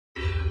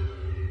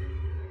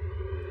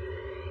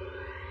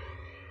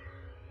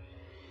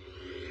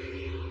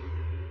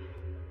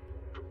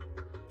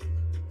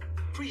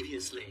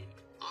previously.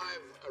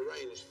 I've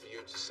arranged for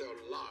you to sell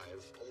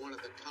live on one of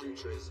the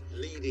country's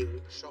leading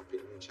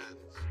shopping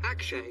channels.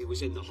 Akshay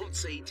was in the hot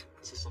seat.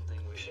 This is something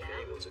we should be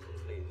able to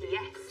complete.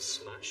 Yes.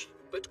 Smash.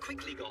 But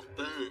quickly got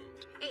burned.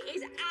 It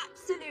is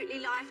absolutely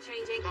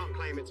life-changing. Can't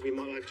claim it to be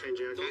my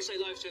life-changing, okay? Don't say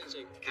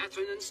life-changing.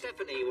 Catherine and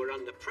Stephanie were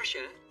under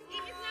pressure,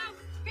 It is now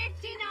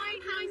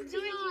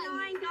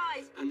 £59.99,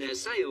 guys. and their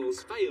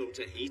sales failed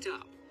to heat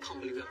up. Can't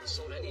believe we haven't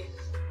sold any.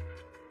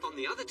 On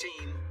the other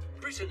team,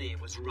 Brittany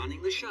was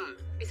running the show.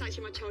 It's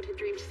actually my childhood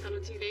dream to sell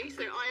on TV,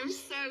 so I am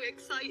so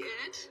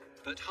excited.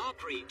 But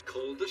Harpreet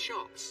called the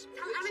shots.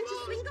 Tell Aaron to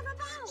swing her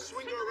about.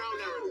 Swing her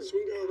around, Aaron.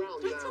 Swing her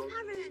around Get now. up,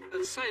 Aaron.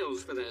 And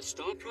sales for their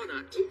star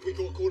product We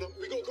got a corner.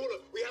 We got a corner.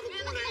 We have a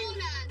corner.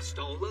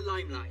 stole the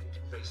limelight.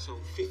 They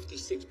sold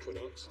 56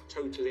 products,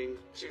 totaling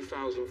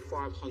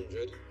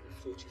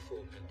 2,544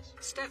 pence.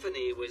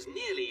 Stephanie was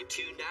nearly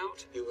tuned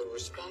out, You were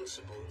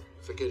responsible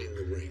for getting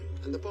the ring.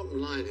 And the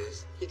bottom line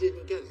is, you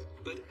didn't get it.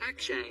 but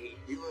Akshay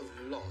You have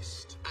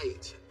lost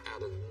 8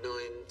 out of 9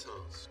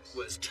 tasks.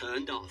 was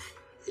turned off.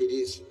 It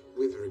is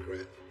with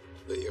regret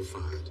that you're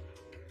fired.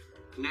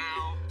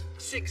 Now,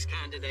 6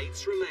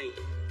 candidates remain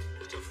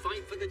to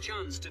fight for the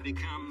chance to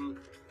become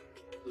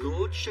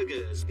Lord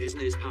Sugar's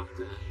business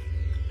partner.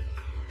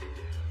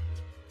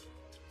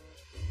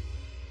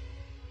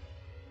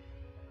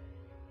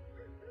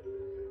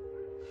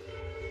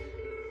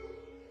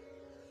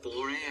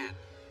 Four a.m.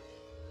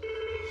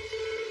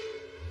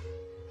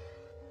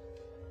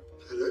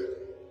 Hello?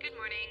 Good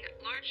morning.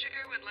 Lord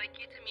Sugar would like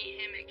you to meet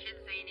him at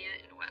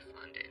Kidzania in West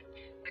London.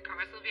 The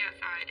cars will be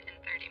outside in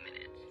 30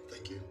 minutes.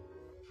 Thank you.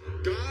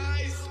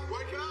 Guys,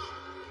 wake up!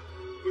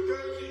 We're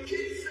going to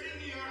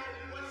Kidsania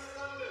in West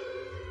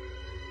London.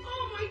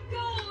 Oh my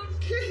god!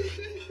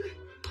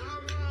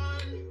 Come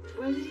on!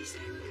 Where did he say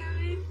we're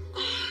going?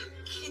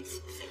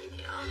 Kids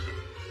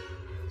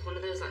It's one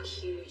of those like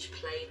huge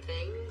play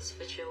things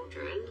for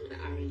children. But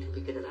Aaron could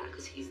be good at that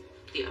because he's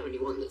the only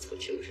one that's got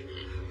children in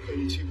it.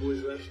 Only 2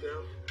 boys left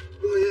now.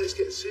 Oh yeah, it's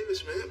getting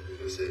serious, man.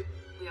 That's it.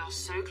 We are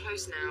so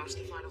close now to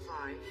the final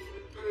 5.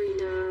 I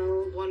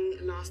know. One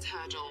last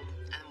hurdle,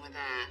 and we're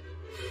there.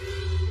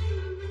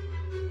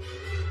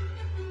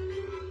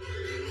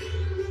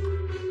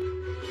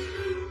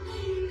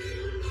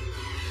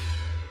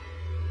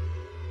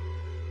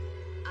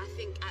 I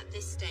think at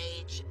this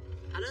stage,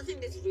 I don't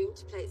think there's room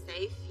to play it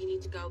safe. You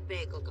need to go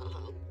big or go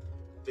home.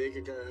 Big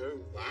or go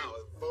home. Wow,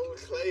 bold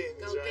claims.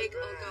 Go right big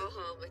there. or go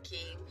home,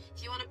 Akeem.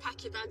 If you want to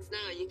pack your bags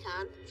now, you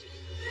can.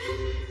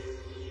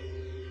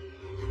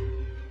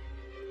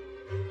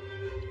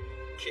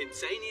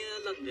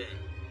 Kidzania, London.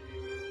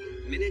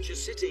 Miniature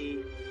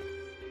city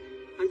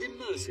and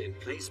immersive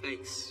play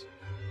space.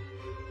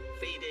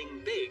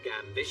 Feeding big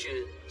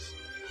ambitions.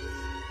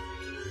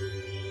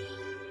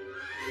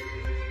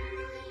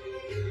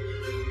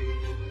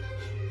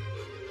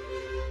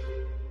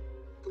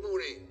 Good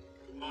morning.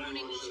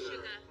 Morning, Lord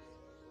Sugar.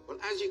 Well,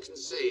 as you can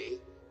see,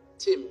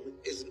 Tim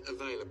isn't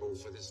available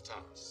for this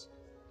task.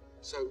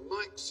 So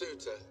Mike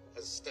Suter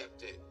has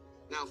stepped in.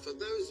 Now, for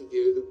those of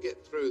you who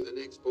get through the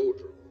next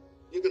boardroom,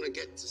 you're going to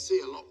get to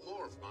see a lot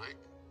more of Mike,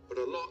 but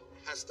a lot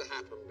has to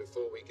happen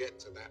before we get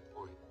to that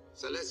point.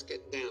 So let's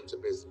get down to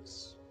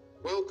business.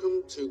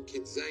 Welcome to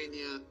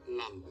Kidzania,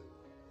 London.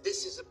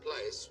 This is a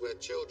place where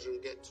children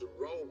get to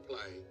role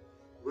play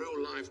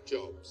real-life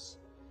jobs.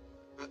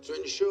 But to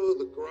ensure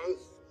the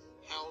growth,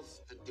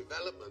 health and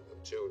development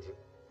of children,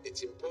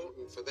 it's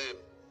important for them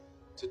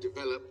to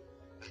develop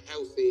a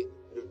healthy,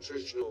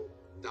 nutritional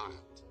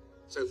diet.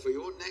 So for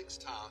your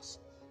next task,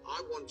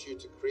 I want you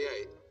to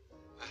create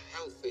a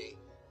healthy,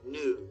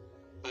 new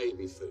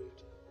baby food.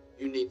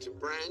 You need to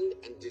brand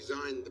and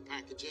design the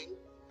packaging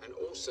and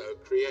also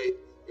create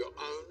your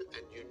own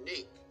and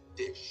unique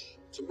dish.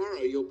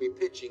 Tomorrow you'll be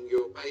pitching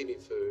your baby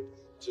food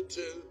to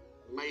 2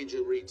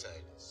 major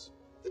retailers.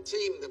 The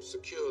team that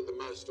secure the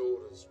most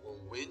orders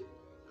will win,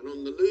 and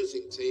on the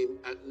losing team,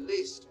 at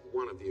least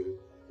one of you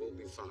will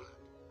be fired.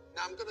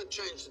 Now I'm going to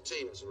change the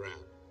teams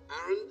around.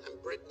 Aaron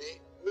and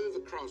Brittany, move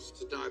across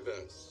to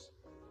diverse.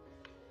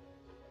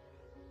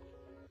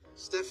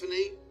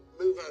 Stephanie,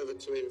 move over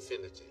to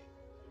infinity.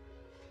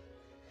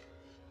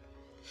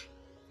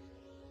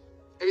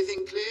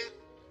 Everything clear?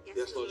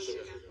 Yes, Lord Sugar.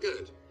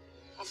 Good.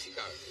 Off you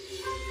go.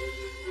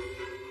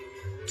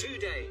 2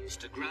 days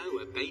to grow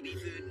a baby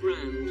food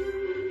brand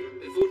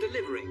before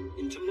delivering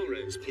in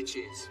tomorrow's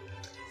pitches.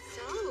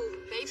 So,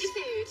 baby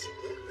food.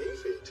 Yeah, baby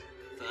food.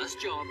 First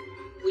job,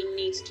 We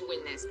need to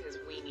win this because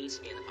we need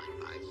to be in the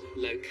final 5.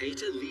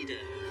 locate a leader.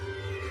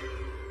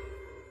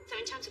 So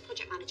in terms of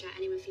project manager,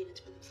 anyone feeling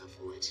to put themselves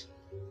forward?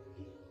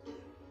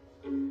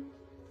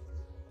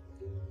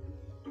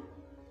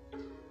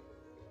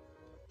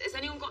 Has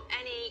anyone got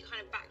any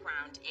kind of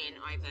background in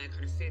either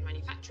kind of food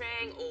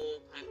manufacturing or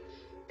kind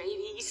of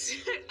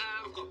babies?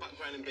 I've got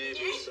background in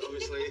babies,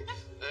 obviously,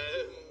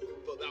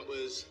 but that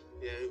was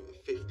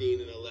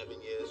 15 and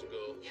 11 years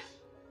ago. Yeah.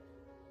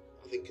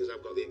 I think because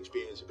I've got the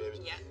experience of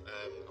babies, Yeah.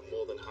 I'm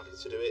more than happy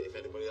to do it. If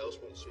anybody else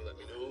wants to, let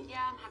me know.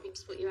 Yeah, I'm happy to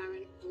support you,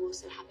 Aaron. I'm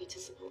also happy to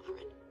support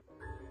Aaron.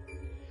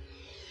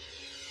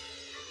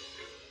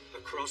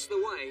 Across the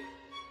way,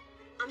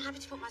 I'm happy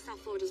to put myself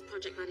forward as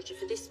project manager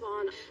for this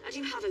one. I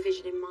do have a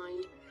vision in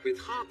mind. with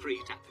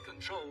Harpreet at the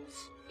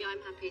controls, Yeah,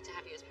 I'm happy to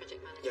have you as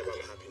project manager. Yeah, but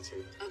I'm happy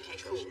to. Okay,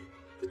 cool.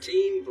 the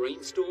team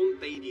brainstorm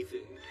baby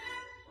food.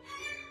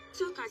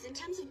 So, guys, in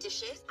terms of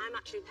dishes, I'm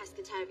actually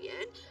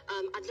pescatarian.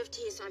 I'd love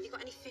to hear, so have you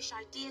got any fish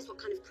ideas? What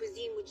kind of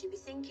cuisine would you be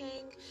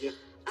thinking? Yeah.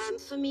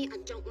 For me, I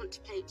don't want to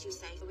play it too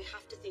safe, so we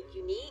have to think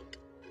unique.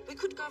 We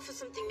could go for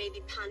something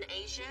maybe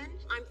pan-Asian.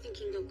 I'm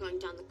thinking of going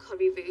down the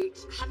curry route.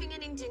 Having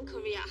an Indian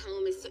curry at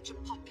home is such a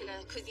popular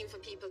cuisine for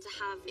people to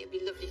have. It'd be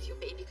lovely if your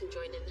baby can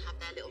join in and have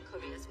their little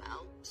curry as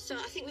well. So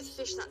I think with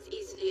fish, that's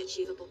easily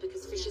achievable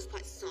because fish is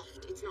quite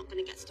soft. It's not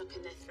going to get stuck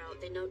in their throat.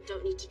 They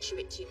don't need to chew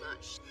it too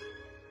much.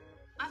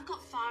 I've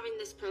got far in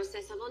this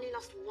process. I've only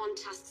lost one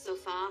task so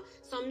far,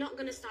 so I'm not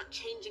going to start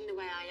changing the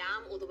way I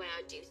am or the way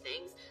I do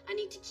things. I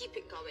need to keep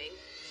it going.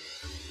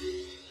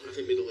 I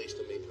think Middle East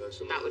and me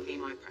personally. That would be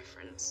my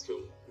preference.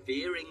 Cool.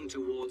 Veering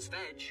towards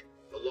veg,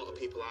 A lot of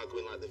people are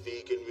going like the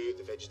vegan route,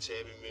 the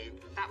vegetarian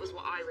route. That was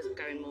what I was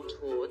going more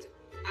towards.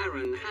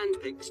 Aaron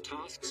handpicks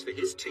tasks for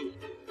his team.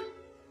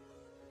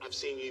 I've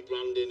seen you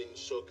branding and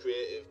so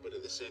creative, but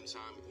at the same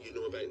time, you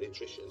know about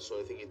nutrition. So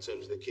I think in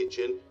terms of the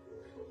kitchen,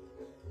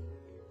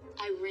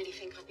 I really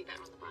think I'd be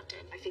better on the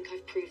branding. I think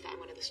I've proved that I'm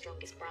one of the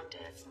strongest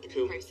branders in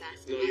Cool. the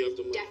process. No, And you I have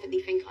done well.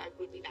 definitely think I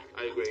would be better.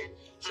 I at agree. branding.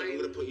 So I'm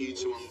going to put you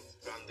two on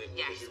branding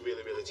Yes. because you're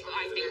really, really I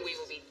talented. think we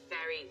will be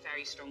very,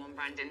 very strong on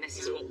branding. This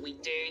is what we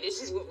do.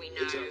 This is what we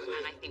know. Exactly.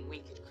 And I think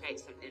we could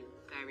create something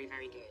very,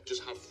 very good.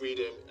 Just have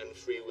freedom and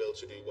free will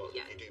to do what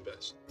Yeah. you do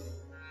best.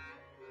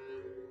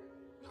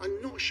 I'm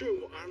not sure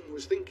what Aaron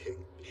was thinking.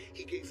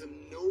 He gave them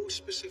no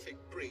specific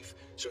brief,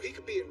 so he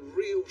could be in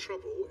real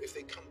trouble if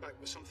they come back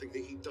with something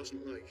that he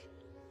doesn't like.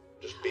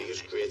 Just be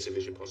as creative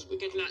as you possibly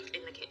Good can. luck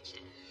in the kitchen.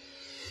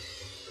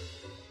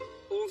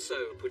 Also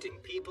putting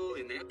people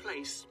in their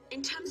place,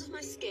 In terms of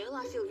my skill,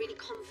 I feel really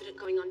confident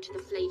going on to the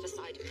flavour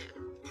side of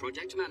it.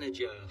 project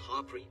manager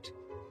Harpreet.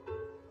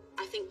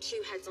 I think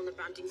 2 heads on the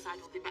branding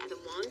side will be better than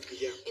 1.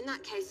 Yeah. In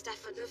that case,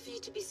 Steph, I'd love for you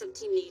to be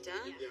sub-team leader.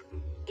 Yeah.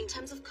 In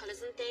terms of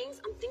colours and things,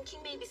 I'm thinking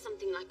maybe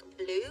something like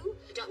blue.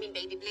 I don't mean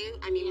baby blue,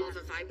 I mean more of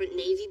a vibrant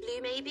navy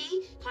blue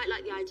maybe. Quite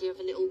like the idea of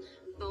a little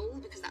bowl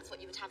because that's what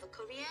you would have a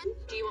curry in.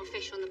 Do you want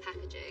fish on the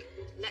packaging?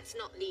 Let's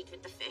not lead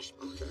with the fish.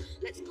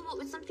 Let's come up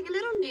with something a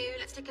little new.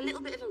 Let's take a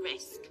little bit of a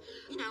risk.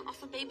 You know,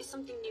 offer baby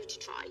something new to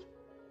try.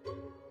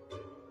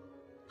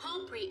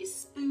 Harpreet is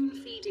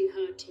spoon-feeding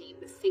her team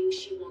the things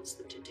she wants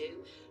them to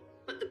do.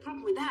 But the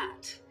problem with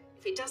that,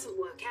 if it doesn't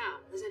work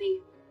out, there's only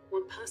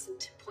one person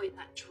to point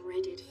that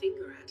dreaded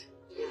finger at.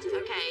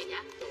 Okay, yeah.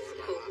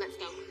 Cool, let's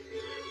go.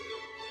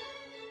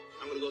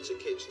 I'm going to go to the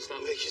kitchen and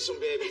start making some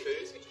baby food.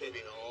 It's going to be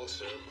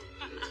awesome.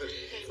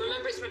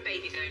 Remember, it's for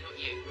baby though, not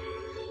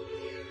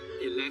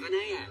you. 11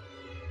 a.m.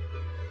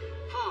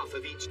 Half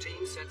of each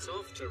team sets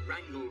off to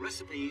wrangle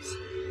recipes.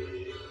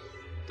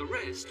 The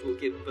rest will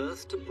give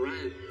birth to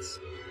brands.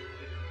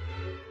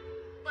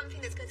 One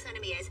thing that's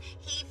concerning me is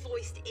he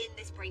voiced in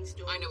this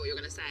brainstorm. I know what you're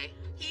going to say.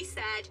 He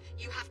said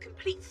you have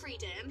complete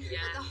freedom, Yeah.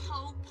 but the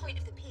whole point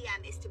of the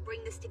PM is to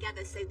bring this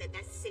together so that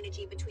there's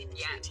synergy between the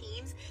Yeah. two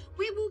teams.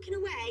 We're walking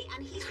away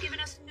and he's given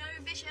us no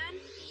vision.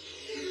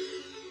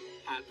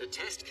 At the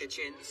test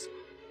kitchens,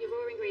 Your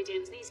raw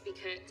ingredients need to be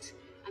cooked,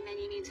 and then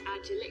you need to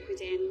add your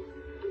liquid in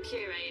and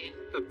puree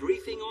it. a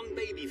briefing on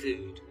baby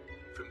food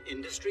from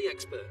industry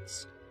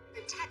experts.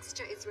 The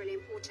texture is really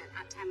important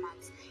at 10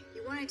 months.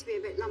 You want it to be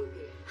a bit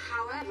lumpy.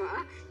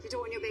 However, you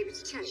don't want your baby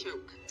to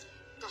choke.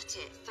 Got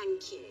it,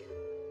 thank you.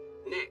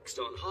 Next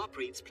on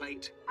Harpreet's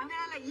plate, I'm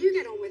gonna let you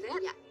get on with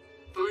it. Yeah.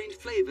 find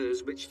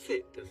flavours which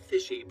fit the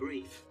fishy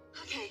brief.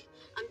 Okay,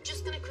 I'm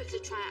just going to quickly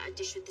try out a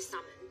dish with the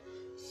salmon.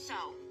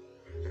 So,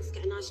 let's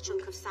get a nice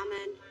chunk of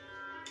salmon.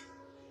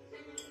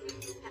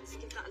 Let's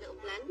give that a little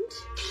blend.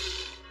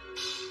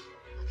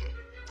 Okay,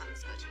 that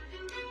looks good.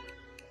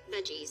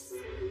 Veggies.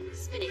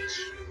 Spinach.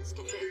 Let's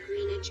get a bit of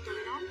greenage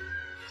going on.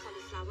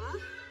 Cauliflower.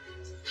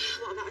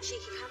 What about a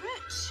cheeky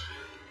carrot?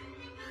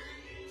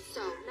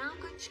 So, now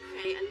I'm going to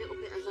create a little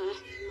bit of a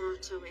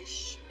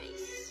tomato-ish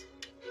base.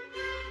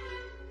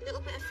 A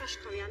little bit of fresh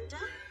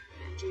coriander,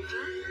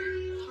 ginger,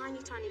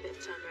 tiny bit of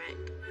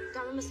turmeric,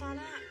 garam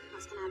masala,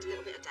 that's going to add a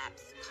little bit of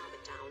depth, calm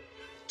it down,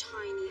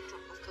 tiny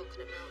drop of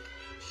coconut milk.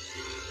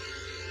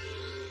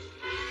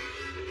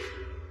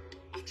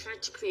 I've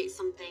tried to create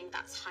something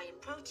that's high in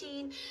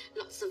protein,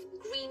 lots of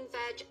green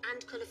veg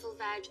and colourful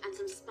veg, and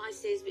some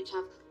spices which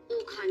have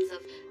all kinds of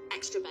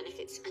extra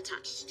benefits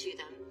attached to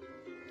them.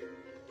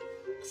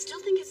 I still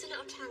think it's a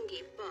little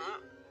tangy,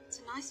 but it's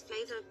a nice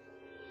flavour.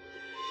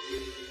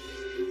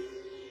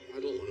 I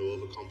don't want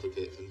to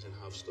overcomplicate things and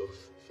have stuff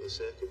for the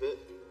sake of it.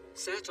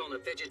 Set on a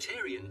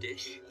vegetarian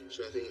dish,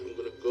 So I think I'm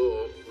going to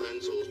go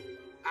lentils.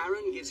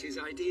 Aaron gives his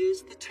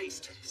ideas the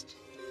taste test.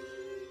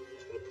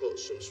 I'm going to put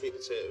some sweet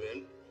potato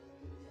in.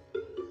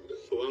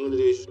 So what I'm going to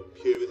do is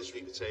puree the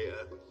sweet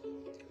potato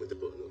with the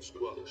butternut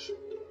squash.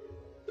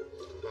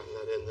 Bang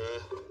that in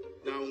there.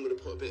 Now I'm going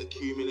to put a bit of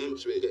cumin in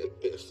so we get a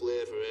bit of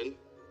flavour in.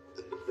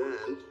 And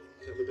then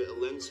have a bit of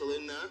lentil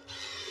in there.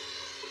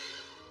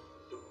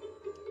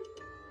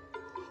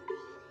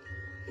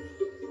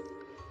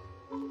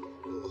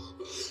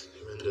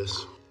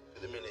 this.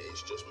 At the minute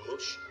it's just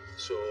mush,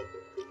 so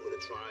I'm going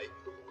to try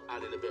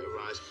adding a bit of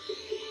rice.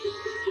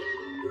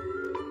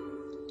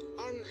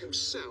 Aaron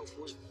himself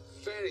was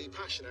very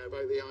passionate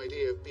about the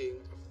idea of being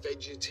a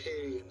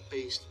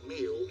vegetarian-based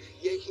meal,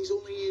 yet he's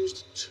only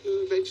used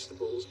 2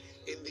 vegetables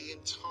in the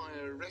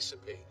entire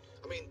recipe.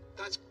 I mean,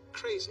 that's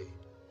crazy.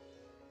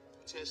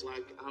 It tastes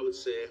like, I would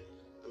say,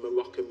 a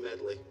Moroccan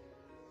medley.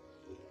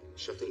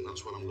 So I think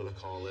that's what I'm going to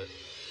call it.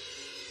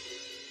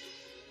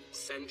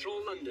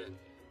 Central London.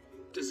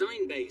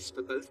 Design base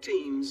for both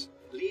teams.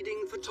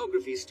 Leading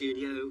photography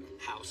studio,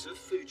 House of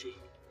Fuji.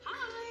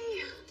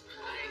 Hi.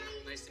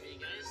 Hi. Nice to meet you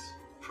guys.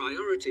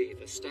 Priority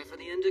for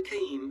Stephanie and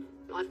Akeem.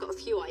 I've got a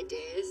few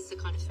ideas to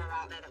kind of throw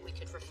out there that we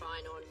could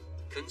refine on.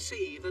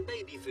 Conceive a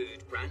baby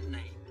food brand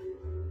name.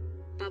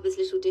 Bubba's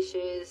Little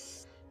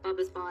Dishes,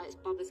 Bubba's Bites,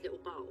 Bubba's Little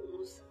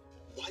Bowls.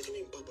 Why do you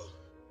mean Bubba?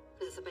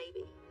 Because it's a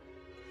baby.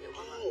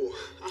 Oh.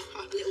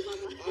 Little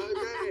Bubba.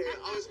 Okay,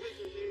 I was a bit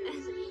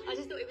confused. I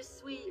just thought it was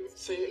sweet. It was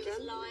Say cute, it again?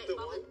 was light. The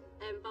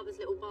what? Bubba's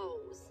Little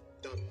Bowls.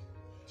 Done.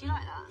 Do you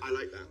like that? I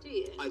like that. Do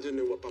you? I don't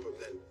know what Bubba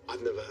meant.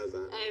 I've never heard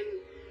that.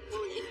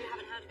 Well, if you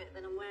haven't heard of it,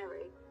 then I'm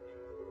wary.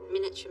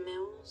 Miniature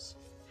meals.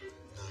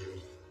 No.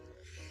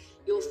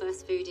 Your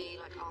first foodie,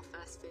 like our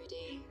first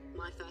foodie,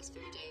 my first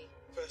foodie.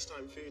 First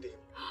time foodie.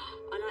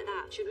 I like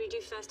that. Should we do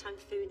first time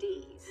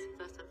foodies?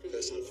 First time foodies.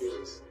 First time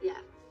foodies.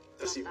 Yeah.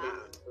 That's Love even that.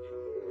 better.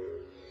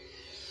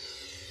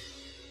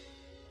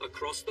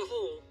 Across the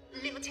hall,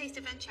 Little Taste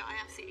Adventure, I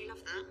absolutely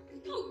love that.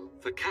 Oh.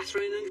 for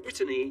Catherine and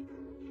Brittany,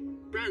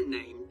 brand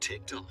name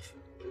ticked off.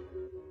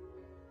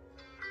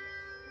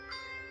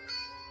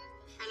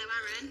 Hello,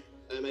 Aaron.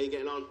 How are you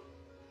getting on?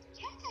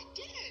 Yeah,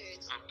 good.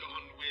 I've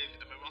gone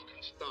with a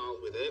Moroccan style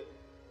with it,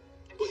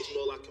 but it's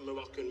more like a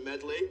Moroccan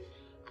medley.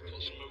 I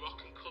put some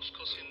Moroccan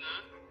couscous in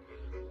there,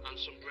 and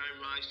some brown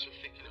rice to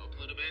thicken it up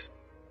a little bit.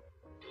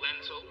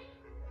 Lentil,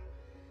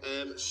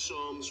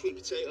 some sweet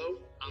potato,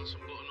 and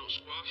some butternut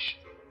squash.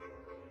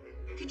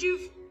 Could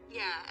you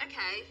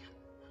okay.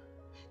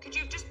 Could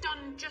you have just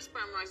done just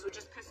brown rice or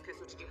just couscous,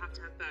 or did you have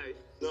to have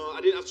both? No, I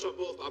didn't have to have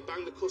both. I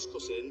banged the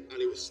couscous in, and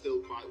it was still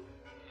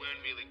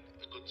weren't really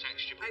a good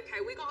texture. Okay,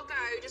 we gotta go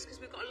just because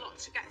we've got a lot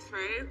to get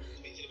through.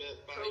 Speak to you in a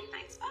bit. Bye. Cool,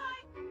 thanks, bye.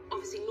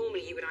 Obviously,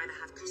 normally you would either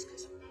have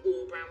couscous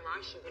or brown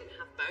rice, you wouldn't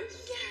have both.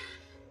 Yeah.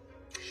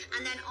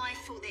 And then I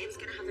thought that it was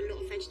going to have a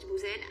lot of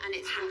vegetables in, and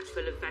it's Packed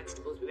full of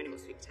vegetables, we've only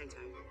got sweet potato.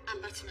 and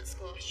butternut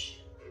squash.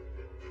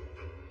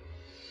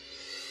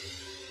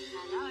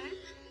 Hello.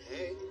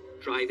 Hey.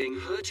 Driving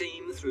her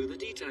team through the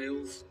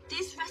details.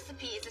 This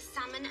recipe is a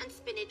salmon and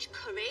spinach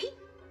curry.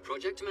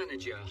 Project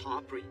manager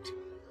Harpreet.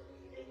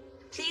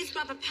 Please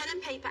grab a pen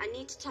and paper. I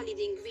need to tell you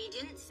the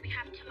ingredients. We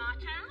have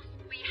tomatoes,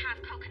 we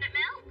have coconut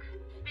milk,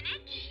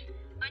 spinach,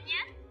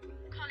 onion,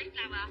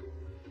 cauliflower.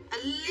 A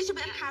little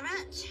bit of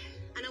carrot.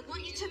 And I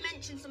want you to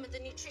mention some of the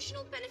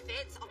nutritional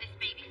benefits of This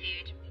baby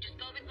food. Just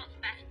go with what's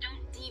best. Don't.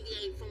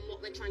 deviate from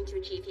what we're trying to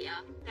achieve here.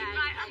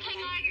 Right, okay,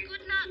 guys.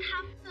 Good luck.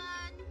 Have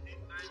fun.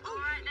 Oh,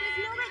 Alright,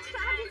 there's no then. extra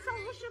added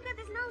salt or sugar.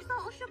 There's no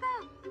salt or sugar.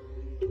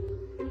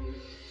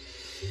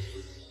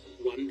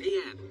 1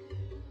 p.m.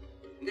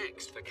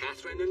 Next for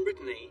Catherine and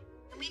Brittany.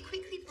 Can we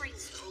quickly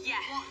brainstorm Yeah.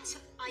 what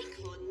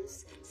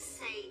icons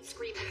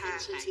scream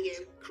attention to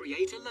you?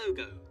 Create a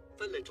logo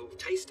for Little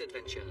Taste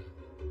Adventure.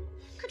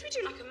 Could we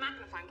do like a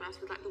magnifying glass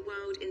with like the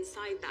world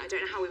inside that? I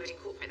don't know how we would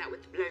incorporate that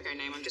with the logo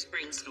name. I'm just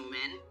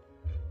brainstorming.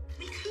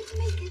 We could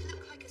make it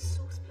look like a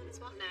saucepan as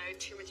well. No,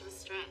 too much of a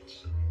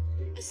stretch. A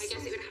I guess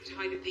it would have to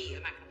either be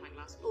a magnifying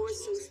glass or a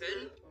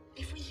saucepan.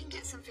 If we can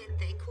get something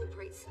that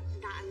incorporates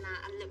that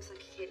and looks like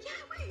a kid. Yeah,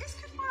 wait, this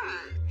could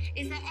work.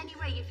 Is there any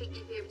way you think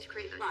you'd be able to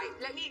create that? Right,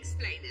 let me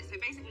explain this. So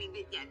basically,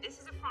 this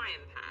is a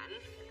frying pan.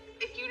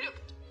 If you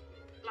looked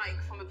like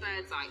from a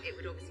bird's eye, it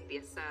would obviously be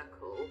a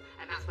circle,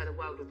 and that's where the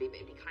world would be,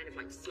 but it'd be kind of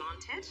like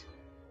slanted.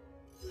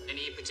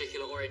 Any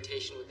particular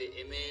orientation with the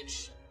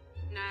image?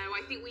 No,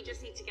 I think we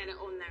just need to get it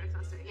on there if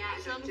that's okay. Yeah,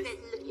 as long as Just-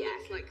 it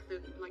looks like a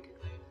globe.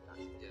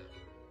 Yeah.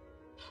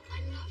 I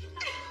love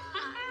that.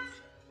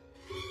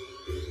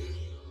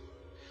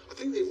 I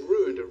think they've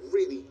ruined a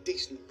really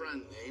decent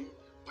brand name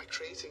by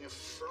creating a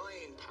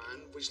frying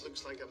pan which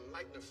looks like a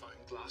magnifying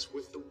glass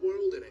with the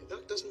world in it.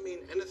 That doesn't mean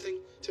anything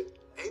to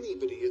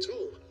anybody at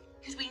all.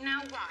 Could we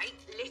now write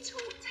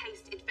Little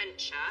Taste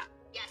Adventure?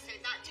 Yeah, so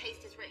that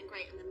taste is written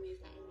great and then move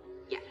that.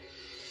 Yeah.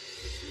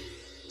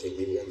 I think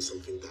we want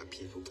something that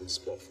people can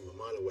spot from a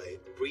mile away.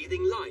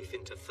 Breathing life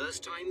into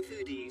first-time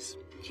foodies.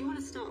 Do you want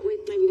to start with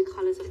maybe the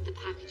colours of the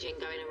packaging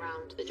going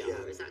around the jar?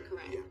 Yeah. Is that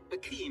correct? Yeah.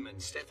 Akeem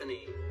and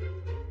Stephanie.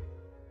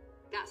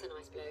 That's a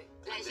nice blue.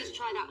 Let's just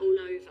try that all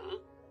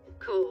over.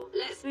 Cool.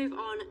 Let's move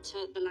on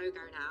to the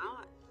logo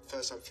now.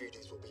 First time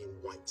foodies will be in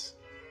white.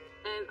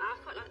 I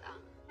quite like that.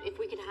 If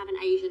we could have an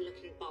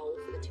Asian-looking bowl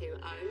for the 2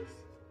 O's.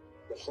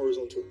 The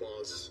horizontal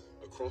bars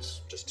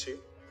across, just 2.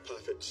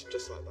 Perfect,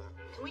 just like that.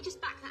 Can we just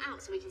back that out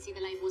so we can see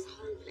the label as a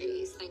whole,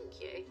 please? Thank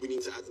you. We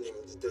need to add the name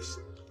of the dish.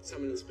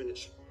 Salmon and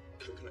spinach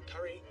coconut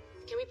curry.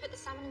 Can we put the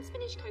salmon and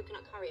spinach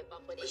coconut curry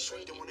above where the Are you sure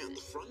you don't want it at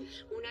the front?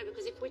 Well, no,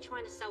 because if we're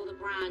trying to sell the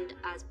brand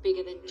as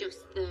bigger than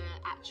just the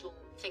actual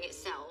thing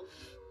itself.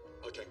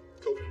 Okay,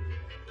 cool.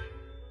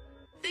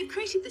 They've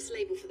created this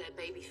label for their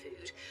baby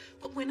food,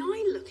 but when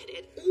I look at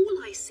it,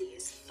 all I see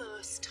is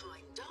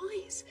first-time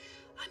dyes.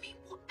 I mean,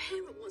 what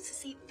parent wants to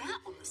see that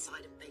on the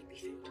side of baby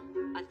food?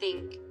 I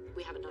think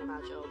we haven't done a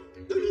bad job.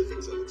 Don't you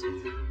think so,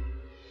 too?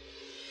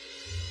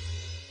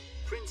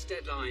 Print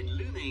deadline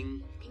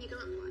looming. Can you go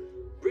on one?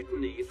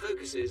 Brittany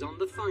focuses on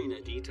the finer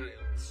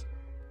details.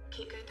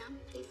 Keep going down,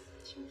 please.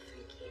 Sure,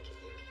 thank you.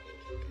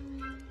 Keep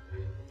going.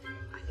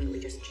 I think we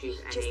just choose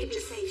any. Just to be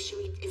safe, should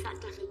we? Is that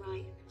definitely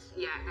right?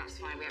 Yeah, that's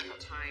fine. We haven't got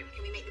time.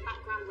 Can we make the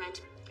background red?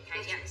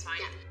 Okay, yeah, it's fine.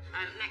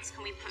 Yeah. Next,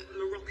 can we put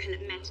Moroccan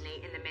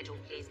medley in the middle,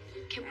 please?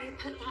 Can we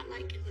put that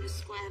like in a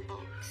square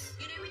box?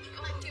 You know when you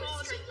go and do a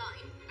straight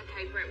line?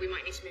 Okay, Britt, we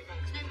might need to move on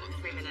because we've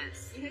got 3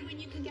 minutes. You know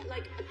when you can get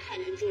like a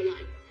pen and draw a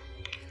line?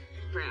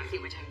 Britt, I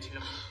think we're taking too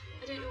long.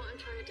 I don't know what I'm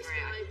trying to Britt,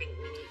 describe. I think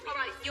we need All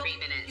right, 3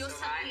 minutes, you're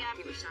all right? yeah. I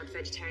think we should have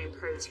vegetarian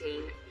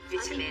protein, I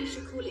think vitamin. we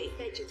should call it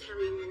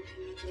vegetarian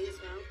medley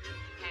as well.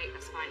 Okay,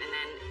 that's fine. And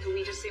then, can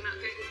we just zoom out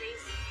quickly,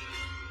 please?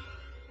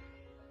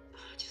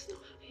 Oh, just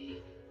not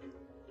happy.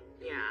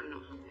 Yeah, I'm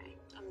not happy.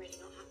 I'm really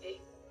not happy.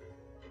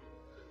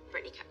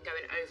 Brittany kept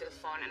going over the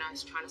font, and I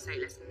was trying to say,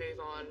 let's move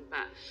on,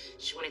 but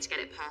she wanted to get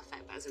it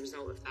perfect. But as a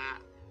result of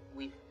that,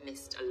 we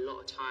missed a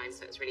lot of time,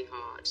 so it's really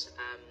hard.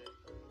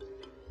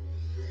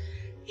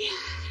 Yeah.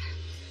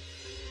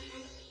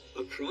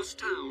 Across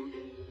town,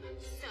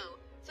 So,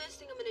 first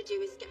thing I'm going to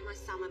do is get my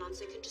salmon on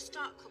so I can just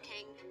start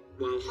cooking.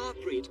 while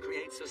Harpreet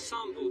creates a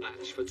sample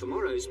batch for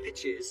tomorrow's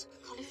pitches,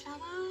 Cauliflower,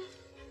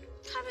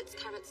 carrots,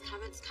 carrots,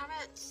 carrots,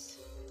 carrots.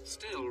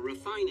 still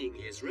refining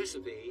his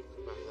recipe,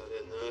 Bang that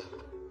in there.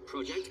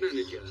 project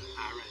manager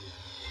Aaron.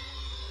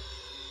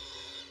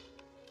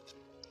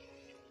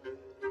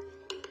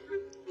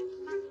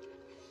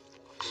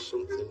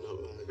 Something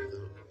not right with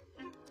that.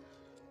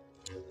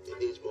 It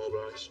needs more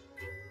rice.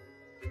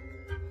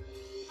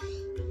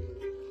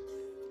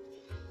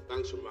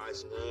 Bang some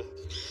rice in there.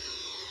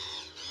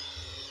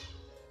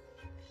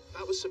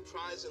 That was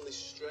surprisingly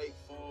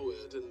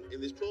straightforward, and in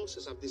this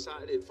process I've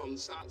decided from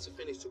start to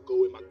finish to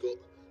go with my gut,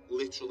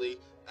 literally,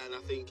 and I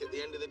think at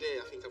the end of the day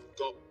I think I've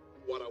got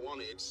what I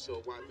wanted,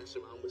 so why mess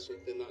around with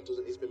something that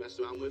doesn't need to be messed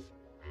around with?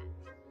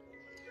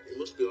 It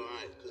must be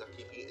alright, because I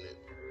keep eating it.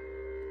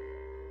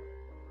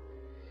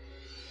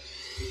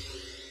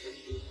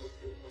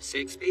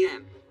 6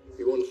 p.m.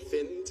 We want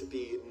Finn to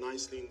be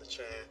nicely in the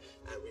chair,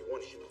 and we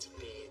want him to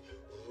be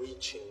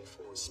reaching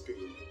for a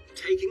spoon.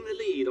 Taking the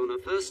lead on a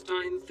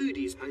first-time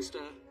foodies poster,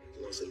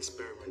 He wants to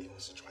experiment, he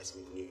wants to try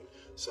something new.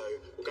 So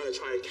we're going to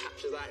try and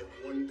capture that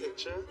in one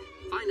picture.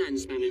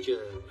 finance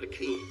manager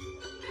Akeem.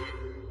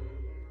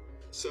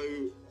 So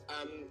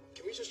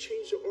can we just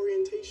change the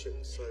orientation?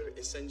 So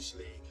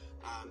essentially,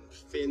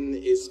 Finn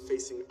is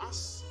facing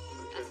us.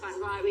 That's fine.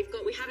 Right,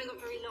 we haven't got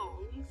very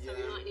long, so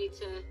we might need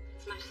to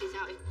smash these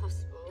out if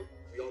possible.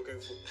 We are going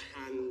for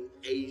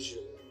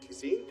pan-Asian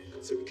cuisine,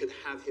 so we could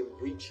have him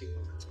reaching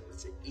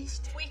towards the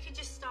east. We could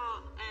just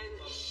start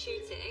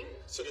shooting.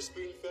 So the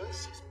spoon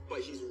first,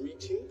 but he's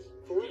reaching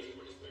for it?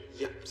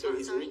 Yeah, so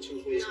he's Sorry?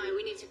 reaching for it. No,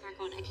 we need to crack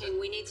on. Okay,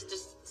 we need to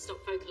just stop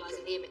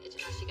focalising the image and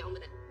actually get on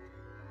with it.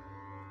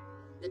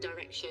 The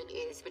direction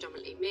is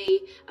predominantly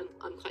me.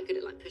 I'm quite good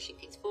at like pushing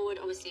things forward.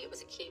 Obviously it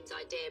was Akeem's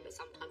idea, but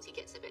sometimes he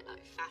gets a bit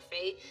like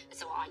faffy, and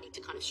so I need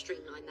to kind of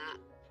streamline that.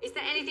 Is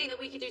there anything that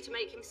we could do to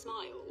make him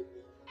smile?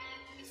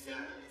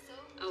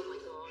 Oh my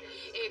god.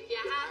 If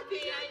you're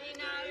happy and you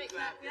know it,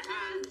 clap your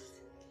hands.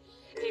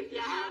 If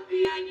you're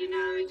happy and you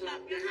know it,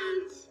 clap your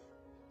hands.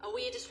 Are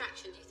we a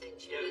distraction, do you think?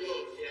 Should we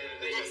leave?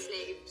 Let's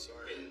leave.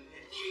 Sorry.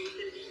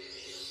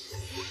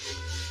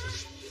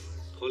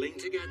 Pulling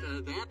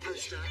together their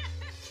poster,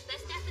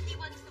 There's definitely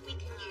ones that we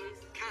can use.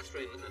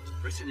 Catherine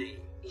and Brittany.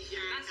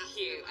 That's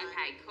cute.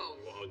 Okay, cool.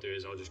 What I'll do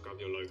is I'll just grab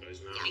your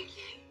logos now. Thank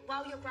you.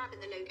 While you're grabbing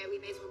the logo, we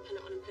may as well pull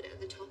it on and put it at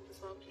the top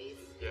as well, please.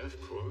 Yeah, of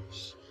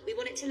course. We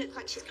want it to look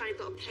like she's kind of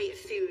got a plate of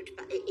food,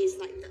 but it is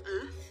like the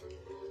earth.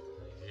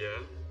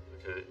 Yeah,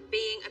 okay.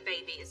 Being a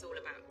baby is all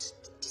about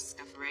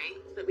discovery.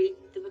 But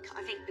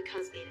I think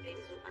because being a baby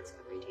is all about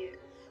discovery, do you?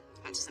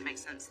 That doesn't make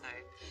sense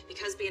though.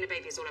 Because being a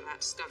baby is all about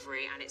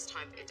discovery and it's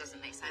time, it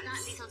doesn't make sense.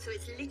 That leads on, so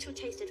it's Little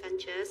Taste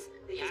Adventures,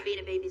 because Yeah. being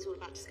a baby is all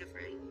about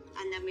discovery.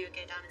 And then we would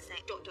go down and say ...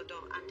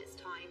 and it's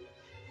time.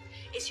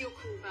 It's your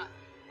call, but...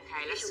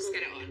 Okay, let's just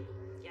get it on.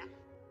 Yeah.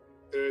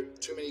 There are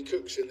too many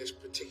cooks in this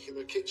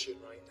particular kitchen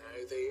right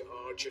now. They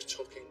are just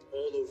talking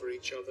all over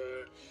each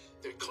other.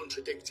 They're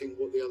contradicting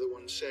what the other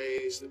one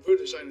says. The poor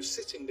designer's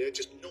sitting there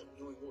just not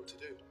knowing what to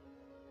do.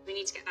 We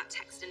need to get that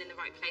text in the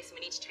right place, and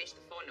we need to change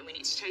the font, and we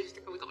need to change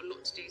the... We've got a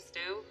lot to do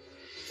still.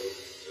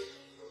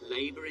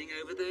 Labouring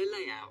over their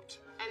layout,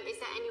 Is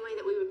there any way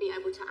that we would be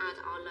able to add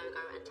our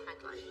logo and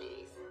tagline,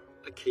 please?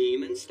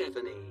 Akeem and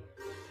Stephanie.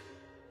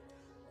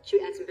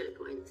 Should we add some bullet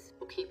points,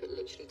 or keep it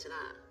literally to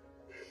that?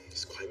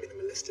 It's quite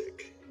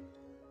minimalistic.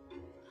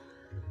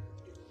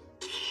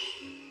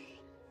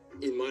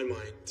 in my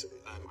mind,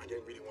 I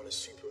don't really want to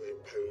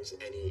superimpose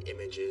any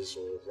images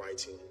or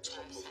writing on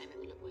top of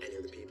any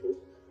of the people.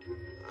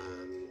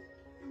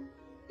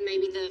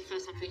 Maybe the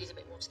first time food is a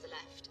bit more to the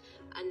left,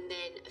 and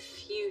then a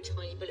few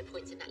tiny bullet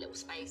points in that little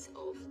space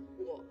of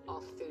what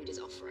our food is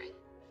offering.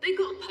 They've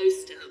got a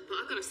poster, but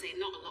I've got to say,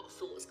 not a lot of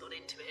thought has gone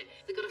into it.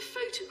 They've got a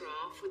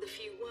photograph with a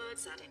few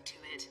words added to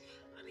it.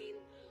 I mean,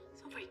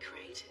 it's not very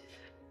creative.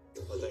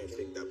 I don't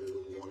think that we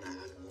would want to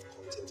add more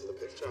content to the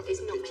picture. I think It's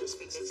the not picture meant to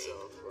be speaks busy.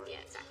 itself, right?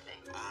 Yeah, exactly.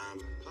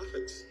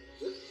 Perfect.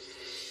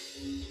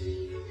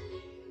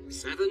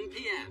 7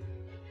 p.m.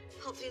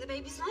 Hopefully the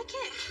babies like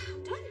it.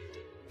 I'm done.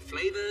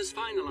 Flavors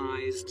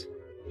finalized.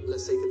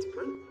 Let's take it to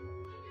print.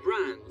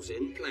 Brands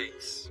in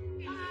place.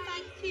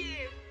 Thank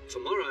you.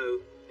 Tomorrow,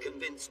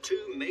 convince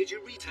 2 major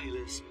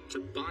retailers to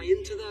buy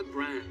into their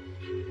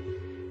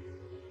brand.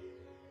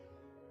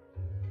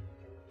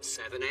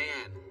 7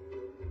 a.m.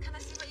 Can I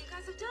see what you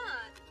guys have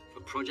done? For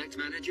project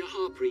manager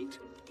Harpreet,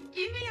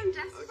 Give me, I'm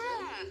desperate.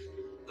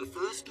 a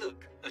first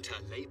look at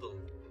her label.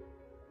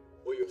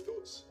 What are your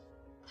thoughts?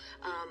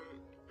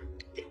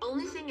 The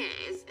only thing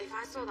is, if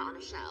I saw that on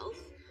a shelf,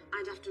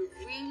 I'd have to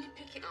really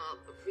pick it up,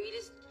 really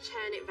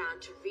turn it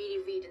round to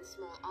really read in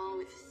small, oh,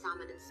 it's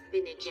salmon and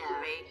spinach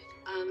curry.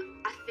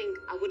 I think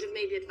I would have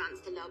maybe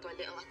advanced the logo a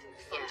little. I think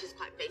the font is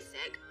quite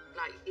basic.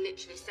 Like,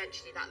 literally,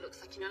 essentially, that looks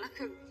like, you know, like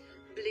a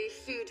blue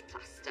food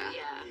plaster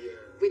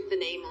with the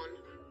name on.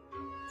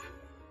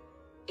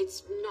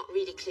 It's not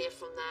really clear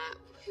from there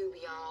who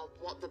we are,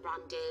 what the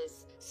brand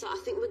is. So I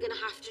think we're going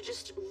to have to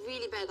just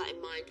really bear that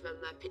in mind when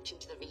we're pitching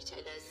to the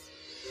retailers.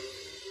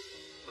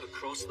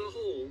 Across the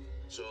hall,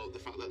 So the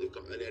fact that they've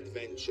got an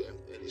adventure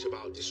and it's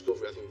about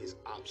discovery, I think is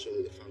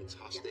absolutely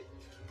fantastic.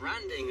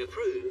 branding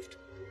approved.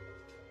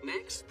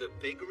 Next, the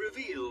big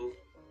reveal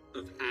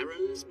of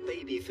Aaron's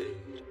baby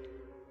food.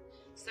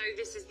 So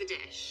this is the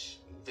dish.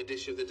 The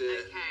dish of the day.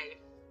 Okay.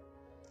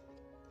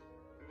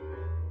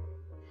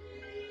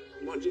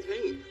 What do you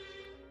think?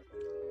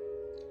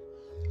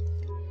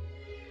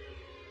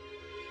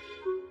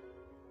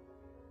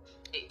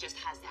 It just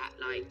has that,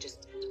 like,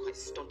 just quite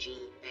stodgy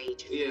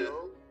beige Yeah.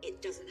 feel.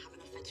 It doesn't have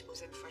enough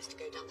vegetables in for us to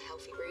go down the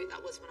healthy route.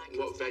 That was when I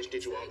What veg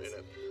did you want in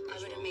it? I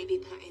would have maybe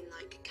put in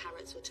like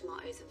carrots or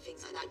tomatoes and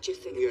things like that,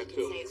 just so that Yeah, we can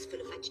cool. say it's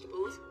full of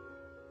vegetables.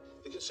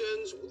 The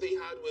concerns they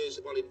had was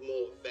wanted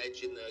more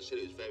veg in there, so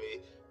it was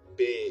very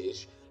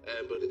beige.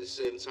 But at the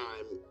same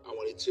time, I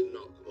wanted to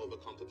not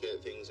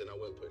overcomplicate things, and I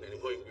weren't putting any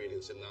more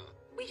ingredients in that.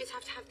 We just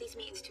have to have these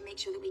meetings to make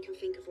sure that we can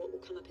think of what will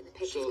come up in the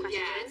pitch So- as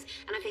questions.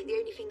 Yeah. And I think the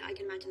only thing that I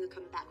can imagine them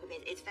coming back with is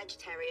it's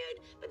vegetarian,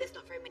 but there's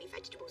not very many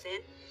vegetables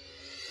in.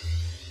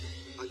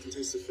 I can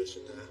taste the fish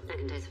in there. I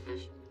can taste the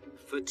fish.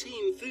 For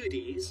team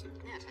foodies,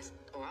 Yeah, that's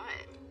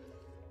alright.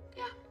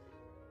 Yeah.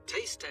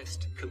 taste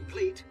test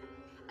complete.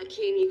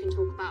 Akeem, you can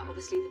talk about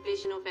obviously the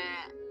vision of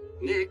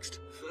it. Next,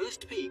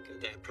 first peek at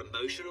their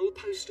promotional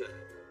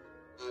poster.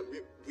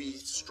 We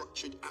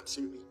structured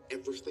absolutely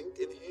everything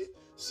in here.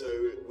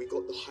 So we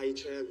got the high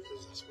chair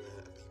because that's where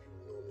a baby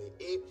would normally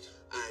eat.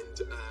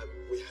 And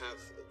we have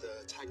the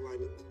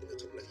tagline in the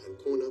top left-hand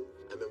corner.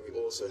 And then we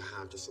also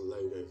have just a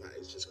logo that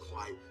is just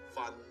quite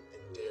fun,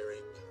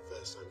 endearing,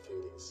 first-time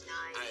foodies.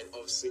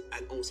 Nice.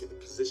 And also the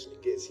position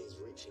it gives, he's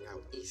reaching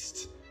out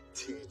east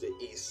to the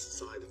east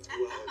side of the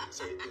world,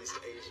 so East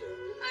Asia.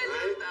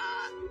 I love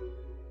that.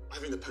 I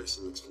think the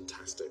poster looks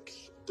fantastic.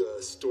 The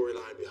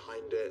storyline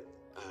behind it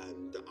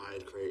that I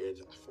had created,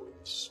 I thought it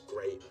was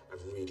great. I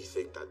really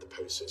think that the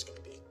poster is going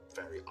to be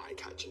very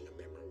eye-catching and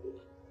memorable.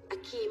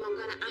 Akeem, I'm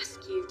going to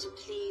ask you to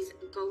please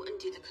go and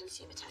do the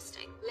consumer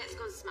testing. Let's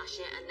go and smash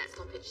it and let's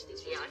go and pitch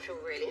these. Yeah, I feel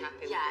really happy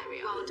with Yeah, where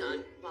we are. well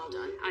done, well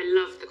done. I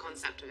love the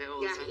concept of it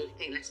all, Yeah. so I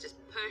think let's just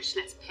push,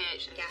 let's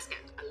pitch, and let's get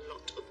a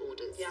lot of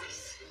orders.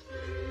 Yes.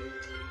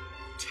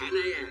 10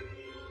 a.m.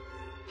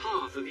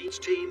 Half of each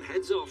team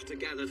heads off to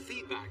gather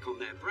feedback on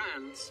their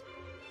brands,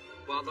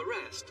 while the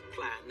rest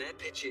plan their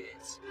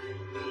pitches.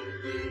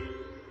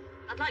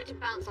 I'd like to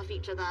bounce off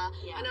each other.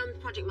 Yeah. I know I'm the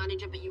project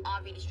manager, but you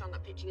are really strong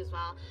at pitching as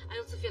well. I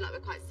also feel like we're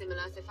quite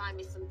similar, so if I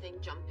miss something,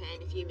 jump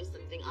in. If you miss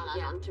something, I'll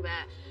add on to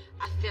it.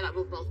 I feel like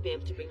we'll both be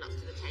able to bring lots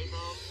to the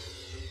table.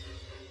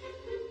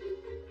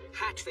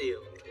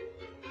 Hatfield.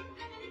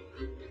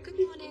 Good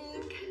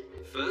morning.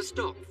 First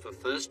stop for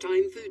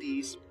first-time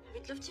foodies,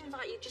 We'd love to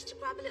invite you just to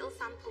grab a little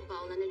sample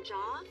bowl and a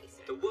jar.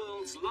 the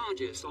world's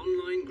largest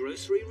online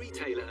grocery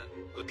retailer,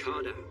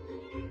 Ocado.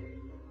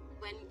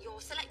 When you're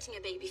selecting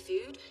a baby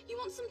food, you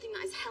want something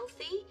that is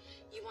healthy,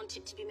 you want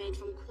it to be made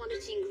from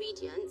quality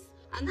ingredients,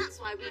 and that's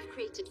why we've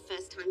created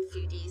First-Time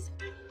Foodies.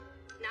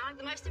 Now,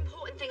 the most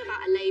important thing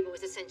about a label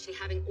is essentially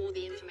having all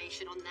the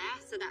information on there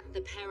so that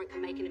the parent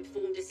can make an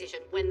informed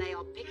decision when they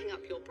are picking up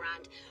your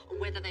brand on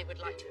whether they would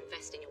like to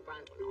invest in your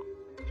brand or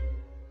not.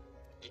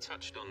 You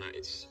touched on that.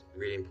 It's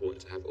really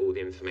important to have all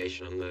the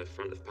information on the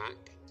front of pack.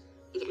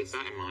 Yes. With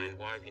that in mind,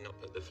 why have you not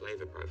put the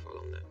flavour profile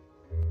on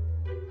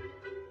there?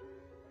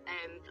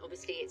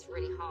 Obviously, it's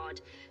really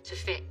hard to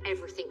fit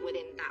everything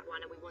within that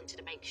one, and we wanted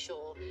to make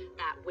sure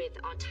that with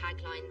our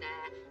tagline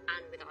there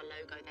and with our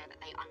logo there,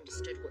 that they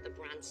understood what the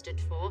brand stood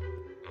for.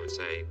 I would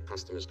say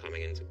customers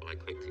coming in to buy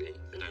quickly,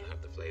 they don't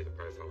have the flavour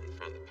profile on the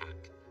front of the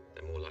pack,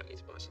 they're more likely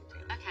to buy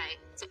something else. Okay,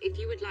 so if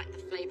you would like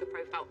the flavour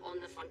profile on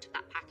the front of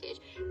that package,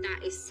 that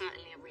is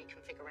certainly a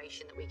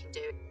reconfiguration that we can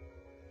do.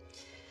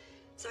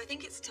 So I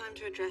think it's time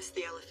to address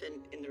the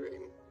elephant in the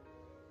room.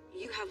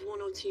 You have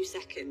 1 or 2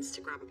 seconds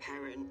to grab a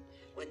parent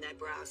when they're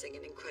browsing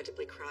an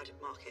incredibly crowded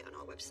market on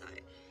our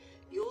website.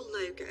 Your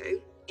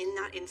logo in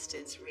that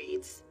instance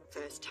reads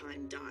 "First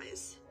Time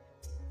Dies."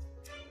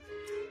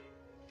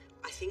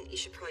 I think you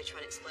should probably try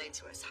and explain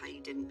to us how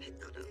you didn't pick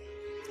that up.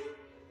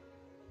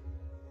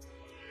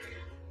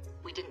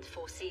 We didn't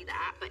foresee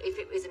that, but if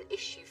it was an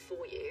issue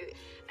for you,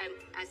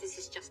 as this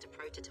is just a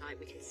prototype,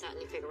 we can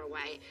certainly figure a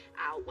way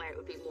out where it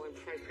would be more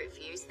appropriate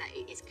for you so that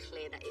it is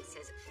clear that it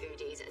says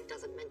foodies and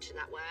doesn't mention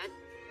that word.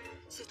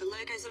 So if the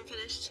logo's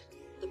unfinished,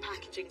 the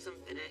packaging's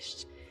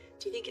unfinished,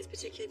 do you think it's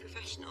particularly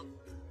professional?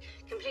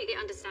 Completely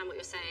understand what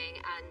you're saying,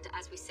 and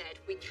as we said,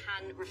 we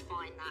can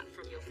refine that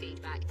from your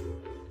feedback.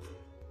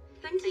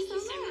 Thank you so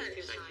much for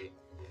your time.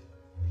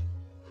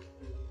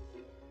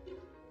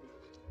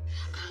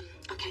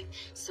 Okay,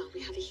 so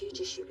we have a huge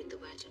issue with the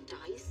word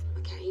dies,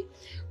 okay?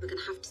 We're going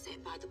to have to say,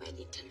 by the way,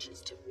 the intention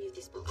is to remove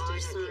this box. I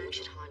don't think we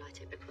should highlight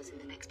it because in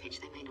the next page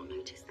they may not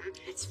notice that.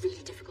 It's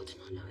really difficult to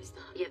not notice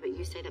that. Yeah, but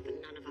you say that, but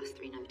none of us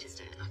 3 noticed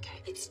it.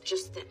 Okay, it's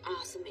just there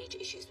are some major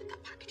issues with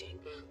that packaging.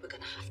 We're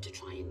going to have to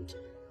try and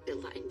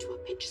build that into our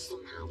pitch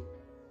somehow.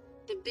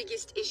 The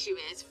biggest issue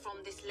is, from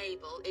this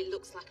label, it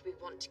looks like we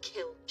want to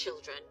kill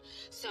children.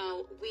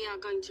 So we are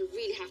going to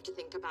really have to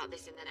think about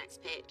this in the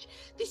next pitch.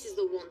 This is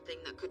the one thing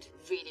that could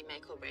really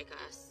make or break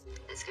us.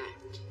 Let's go.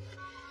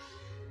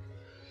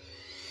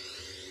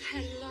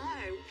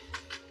 Hello.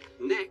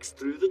 Next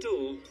through the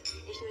door,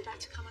 If you would like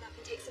to come on up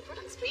and take some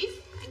products, please.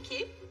 Thank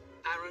you.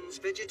 Aaron's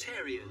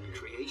vegetarian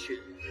creation.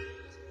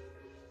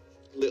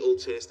 Little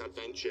Taste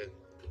Adventure.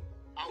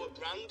 Our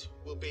brand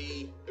will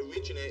be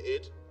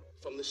originated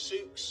from the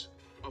souks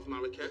of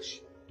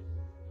Marrakesh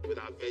with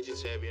our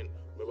vegetarian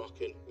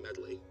Moroccan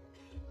medley.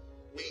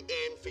 We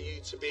aim for you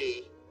to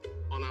be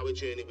on our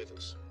journey with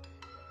us.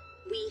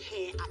 We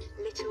here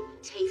at Little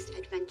Taste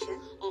Adventure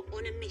are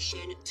on a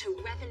mission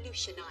to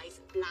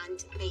revolutionise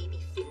bland baby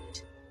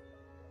food.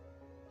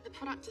 The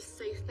product is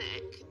so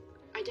thick,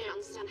 I don't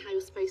understand how you're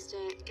supposed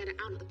to get it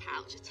out of the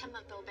pouch. A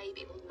 10-month-old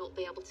baby will not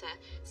be able to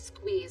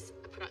squeeze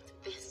a product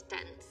this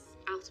dense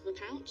out of the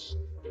pouch.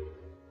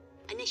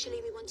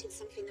 Initially, we wanted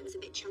something that was a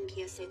bit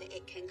chunkier so that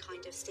it can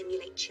kind of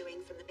stimulate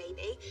chewing from the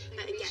baby.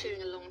 But again,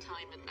 chewing a long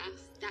time with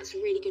this. That's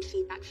really good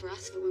feedback for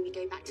us for when we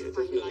go back to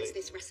finalise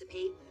this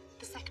recipe.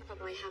 The second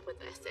problem I have with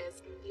this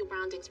is your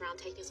branding's around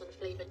taking us on a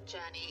flavoured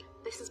journey.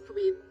 This is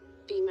probably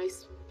the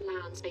most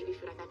bland baby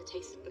food I've ever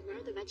tasted, but where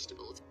are the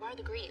vegetables? Where are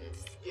the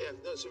greens? Yeah,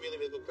 that's a really,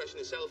 really good question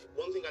itself.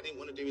 One thing I didn't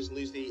want to do is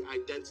lose the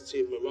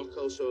identity of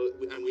Morocco,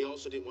 and we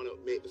also didn't want to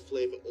make the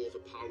flavour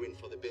overpowering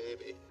for the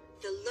baby.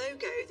 The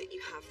logo that you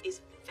have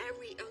is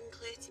very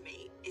unclear to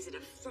me. Is it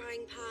a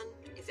frying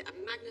pan? Is it a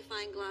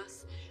magnifying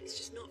glass? It's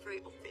just not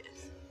very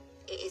obvious.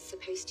 It is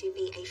supposed to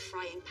be a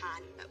frying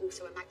pan, but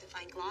also a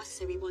magnifying glass,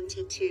 so we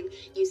wanted to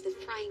use the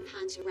frying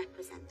pan to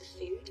represent the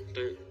food. I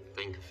don't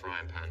think a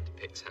frying pan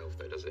depicts health,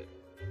 though, does it?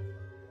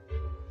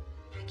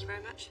 Thank you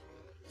very much.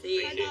 See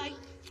you. Bye-bye.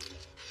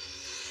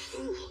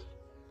 Ooh.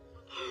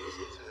 Is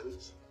it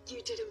tense?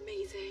 You did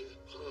amazing.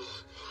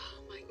 Oh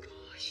my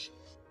gosh.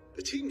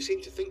 The team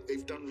seem to think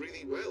they've done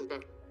really well,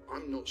 but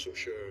I'm not so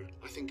sure.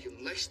 I think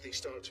unless they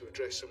start to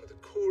address some of the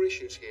core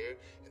issues here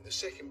in the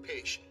second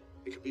pitch,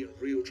 they could be in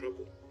real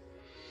trouble.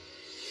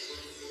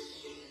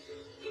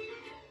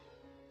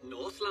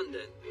 North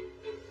London.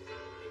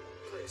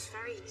 Well, it's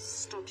very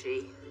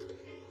stodgy.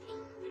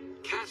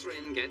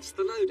 Catherine gets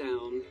the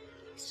lowdown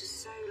It's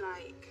just so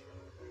like,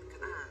 look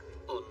at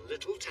that. on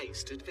Little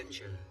Taste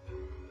Adventure.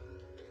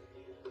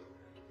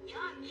 Yeah.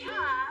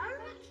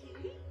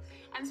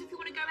 So if you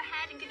want to go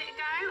ahead and give it a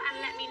go and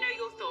let me know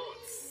your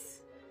thoughts.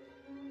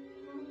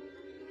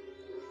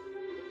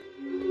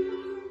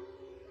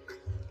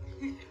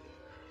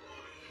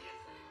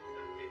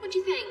 What do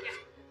you think?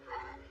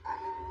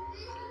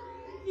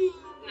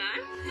 No?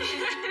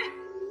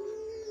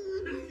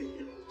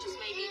 Just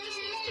maybe it just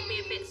needs to be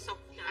a bit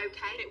softer.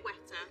 Okay. A bit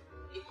wetter.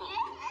 You've got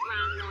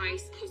brown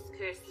rice,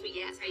 couscous, sweet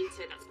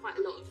potato. That's quite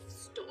a lot of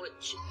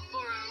starch for a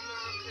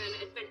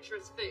Moroccan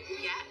adventurous food.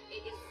 Yeah,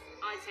 it is,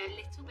 I'd say, a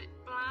little bit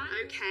bland.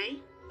 Okay.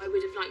 I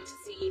would have liked to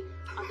see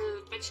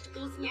other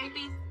vegetables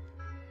maybe.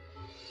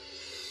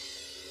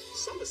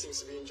 Summer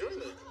seems to be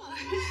enjoying it.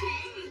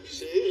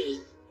 She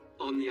is.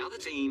 On the other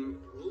team,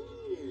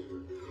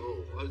 Ooh.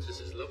 Oh, this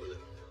is lovely.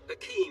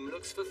 Akeem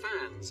looks for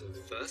fans of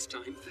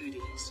first-time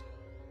foodies.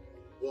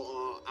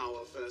 What are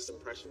our first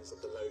impressions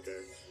of the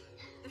logo?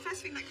 The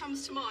first thing that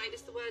comes to mind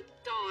is the word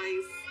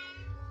dies.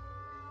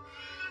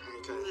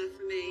 Okay. There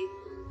for me.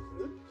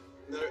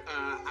 No,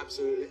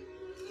 absolutely.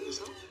 It's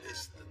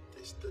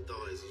It's the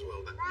dyes as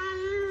well.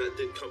 That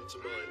did come to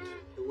mind.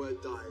 The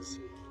word dyes.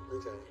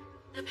 Okay.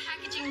 The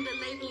packaging, the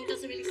labelling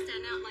doesn't really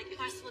stand out. Like,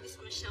 if I saw this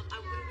on a shelf, I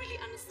wouldn't really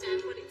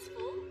understand what it's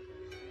for.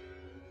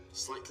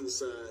 Slight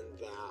concern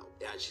that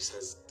it actually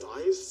says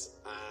dyes,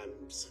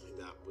 something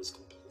that was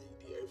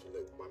completely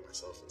overlooked by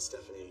myself and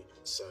Stephanie.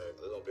 So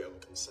a little bit of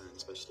a concern,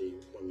 especially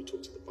when we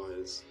talk to the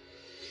buyers.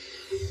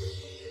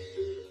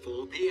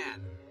 4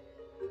 p.m.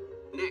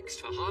 Next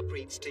for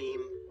Harpreet's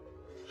team.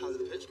 How did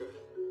the pitch go?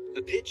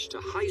 A pitch to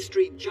High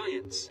Street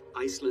Giants,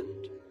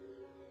 Iceland.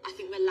 I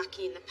think we're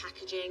lucky in the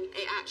packaging.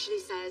 It actually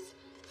says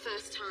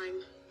first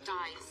time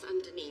dyes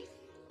underneath.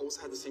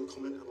 Also had the same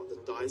comment about the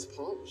dyes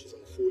part, which is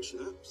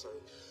unfortunate. So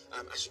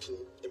as you can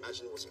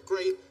imagine, it wasn't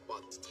great,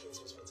 but the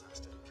taste was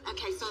fantastic.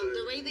 Okay, so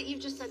the way that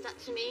you've just said that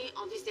to me,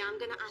 obviously I'm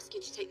going to ask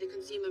you to take the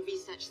consumer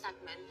research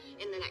segment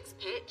in the next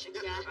pitch. Yeah,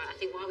 right, I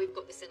think while we've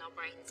got this in our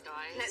brains,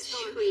 guys, Let's go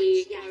should and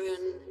we pitch, carry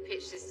on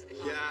pitch this to the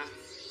client?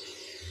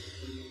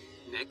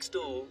 Next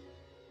door.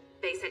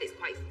 They said it's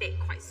quite thick,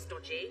 quite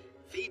stodgy.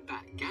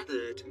 Feedback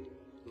gathered.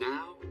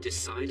 Now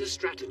decide a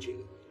strategy.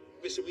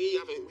 Listen, we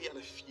had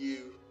a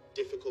few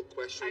difficult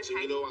questions, and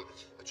you know what?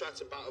 I tried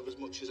to battle as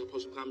much as I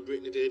possibly can.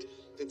 Brittany did.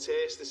 The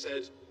taste, they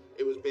said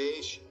it was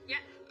beige. Yeah.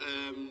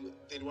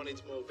 They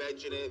wanted more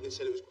veg in it. They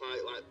said it was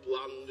quite like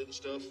bland and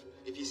stuff.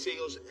 If you see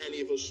us,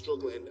 any of us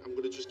struggling, I'm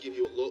going to just give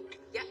you a look.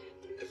 Yeah.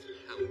 If it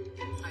helps.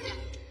 Oh, yeah.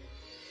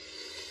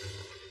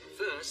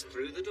 First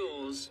through the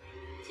doors.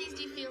 Please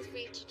do feel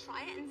free to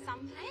try it and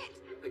sample it.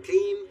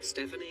 Hakeem,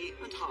 Stephanie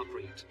and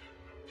Harpreet.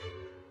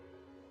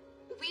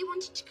 We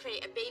wanted to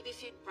create a baby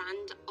food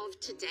brand of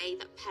today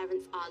that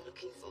parents are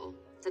looking for.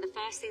 So the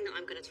first thing that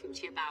I'm going to talk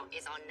to you about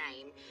is our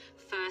name,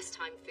 First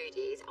Time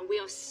Foodies. And we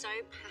are so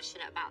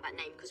passionate about that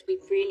name because we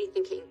really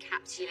think it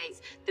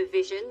encapsulates the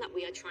vision that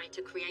we are trying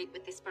to create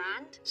with this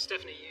brand.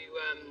 Stephanie,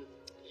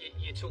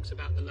 you talked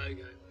about the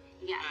logo.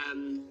 Yeah.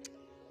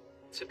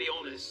 To be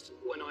honest,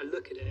 when I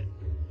look at it,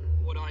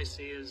 what I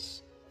see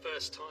is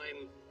first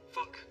time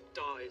fuck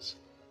dies.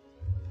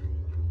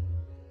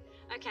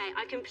 Okay,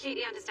 I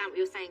completely understand what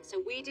you're saying.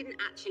 So we didn't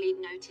actually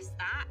notice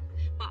that,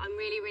 but I'm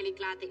really, really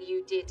glad that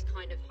you did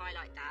kind of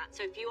highlight that.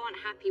 So if you aren't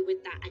happy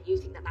with that and you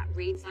think that that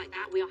reads like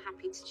that, we are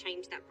happy to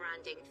change that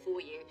branding for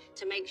you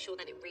to make sure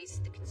that it reads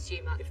to the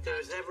consumer. If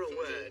there's ever a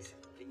word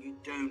that you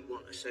don't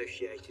want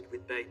associated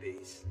with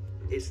babies,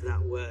 it's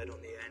that word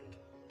on the end,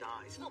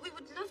 dies. What we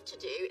would love to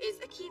do is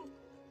Hakeem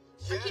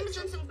has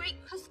done some great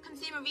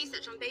consumer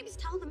research on babies.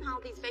 Tell them how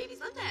these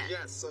babies love it.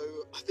 Yeah, so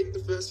I think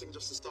the first thing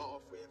just to start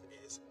off with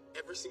is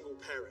every single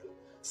parent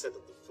said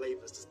that the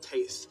flavours, the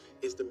taste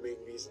is the main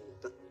reason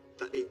that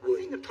they would.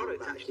 I think the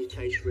product actually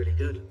tastes really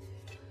good.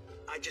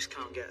 I just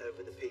can't get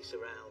over the piece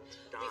around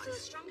We feel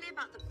dies. strongly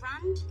about the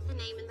brand, the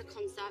name and the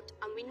concept,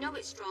 and we know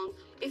it's strong.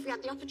 If we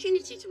had the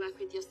opportunity to work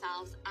with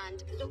yourselves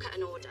and look at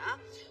an order,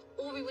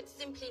 all we would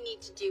simply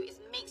need to do is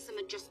make some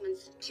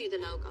adjustments to the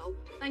logo.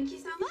 Thank you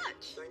so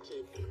much. Thank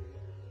you.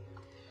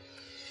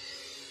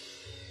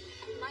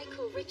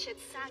 Michael, Richard,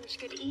 Sanj,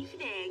 good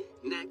evening.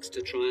 Next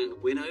to try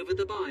and win over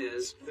the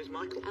buyers. Who's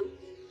Michael?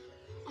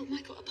 Oh,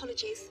 Michael,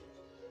 apologies.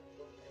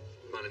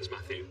 My name's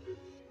Matthew.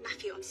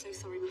 Matthew, I'm so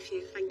sorry,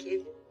 Matthew. Thank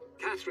you.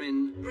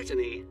 Catherine,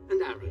 Brittany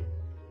and Aaron.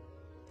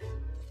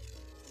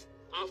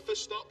 Our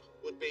first stop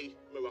would be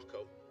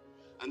Morocco,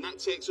 and that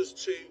takes us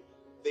to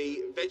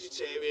the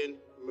vegetarian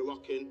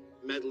Moroccan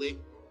medley.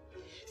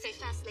 So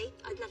firstly,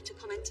 I'd love to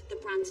comment the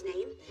brand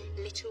name,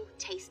 Little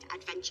Taste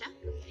Adventure.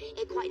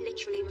 It quite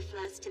literally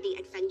refers to the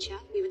adventure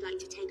we would like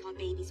to take our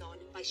babies on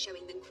by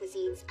showing them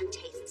cuisines and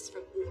tastes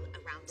from all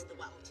around the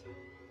world.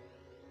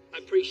 I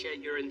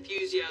appreciate your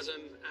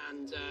enthusiasm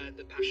and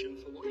the passion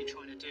for what you're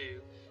trying to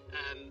do.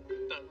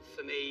 But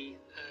for me,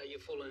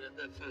 you've fallen at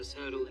the first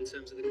hurdle in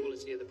terms of the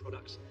quality of the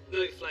products.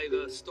 No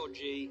flavour,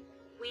 stodgy.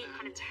 We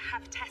kind of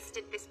have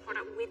tested this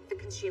product with the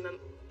consumer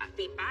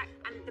feedback,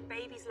 and the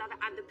babies love it,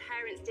 and the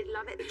parents did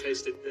love it. They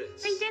tasted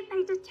this. They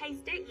did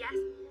taste it, yes.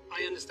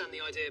 I understand the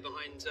idea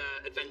behind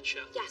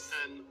adventure. Yes.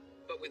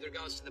 But with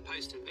regards to the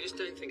posting, I just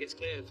don't think it's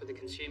clear for the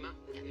consumer,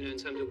 you know, in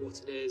terms of what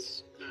it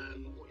is,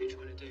 what you're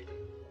trying to do.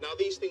 Now,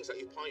 these things that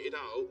you've pointed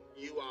out,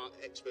 you are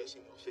experts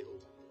in your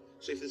field.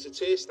 So if there's a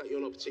taste that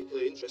you're not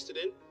particularly interested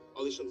in,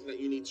 or there's something that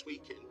you need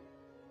tweaking,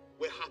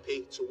 we're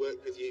happy to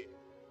work with you.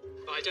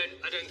 I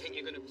don't think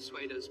you're going to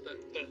persuade us, but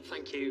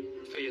thank you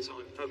for your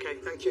time. Okay,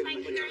 thank you.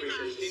 Thank you very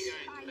much. Keep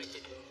going. Thank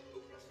you.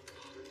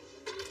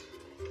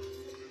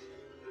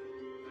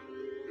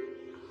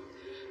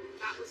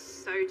 That was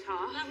so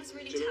tough. That was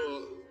really Do you know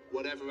tough.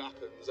 what? Whatever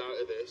happens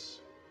out of this,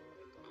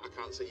 I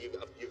can't say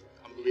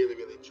I'm really,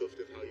 really chuffed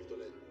with how you've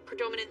done it.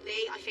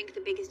 Predominantly, I think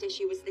the biggest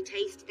issue was the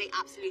taste. They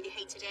absolutely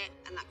hated it,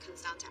 and that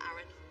comes down to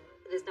Aaron.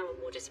 There's no one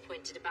more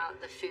disappointed about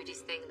the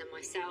foodies thing than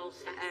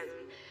myself.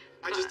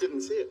 I just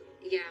didn't see it.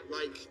 Yeah.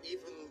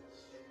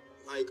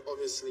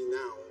 Obviously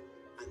now,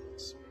 and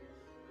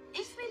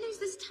If we lose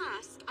this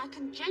task, I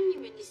can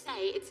genuinely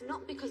say it's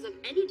not because of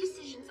any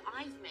decisions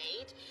I've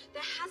made.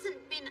 There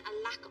hasn't been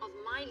a lack of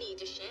my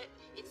leadership.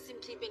 It's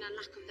simply been a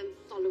lack of them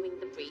following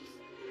the brief.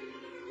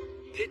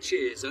 Pitch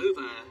is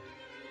over.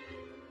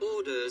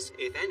 Orders,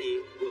 if any,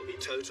 will be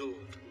totaled.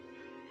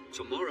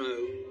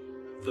 Tomorrow,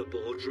 the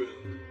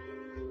boardroom.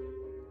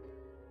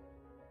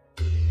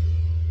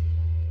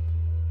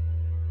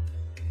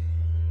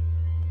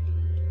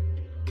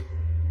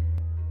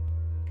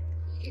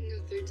 You can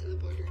go through to the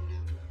boardroom now.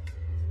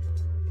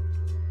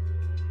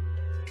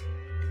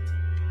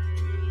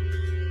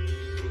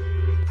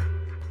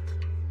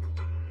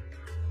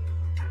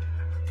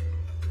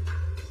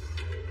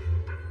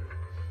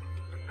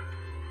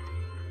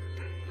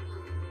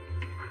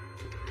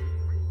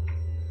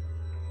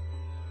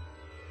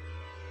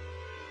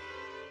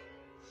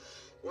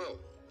 Well,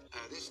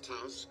 this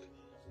task,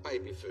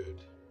 baby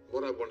food.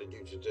 What I wanted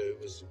you to do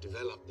was to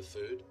develop the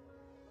food,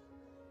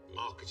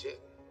 market it,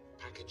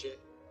 package it,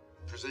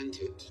 present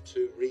it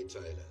to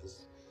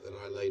retailers that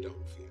I laid on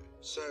for you.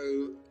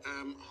 So,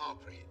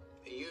 Harpreet,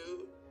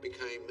 you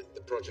became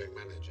the project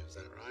manager, is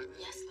that right?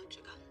 Yes, Lord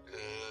Sugar.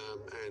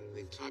 And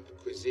the type of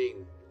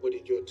cuisine, what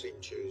did your team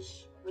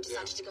choose? We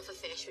decided to go for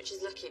fish, which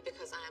is lucky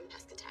because I am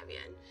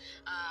pescatarian.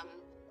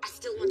 I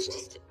still wanted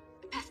to...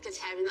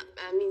 Pescatarian,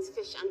 that means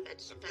fish and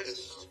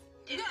vegetables.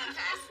 Not a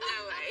pest, no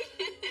way.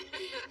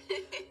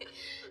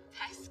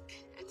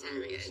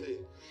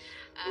 Pescatarian.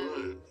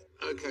 Right.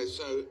 Okay,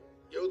 so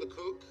you're the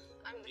cook.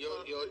 I'm the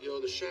cook.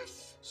 You're the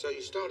chef. So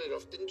you started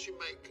off, didn't you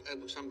make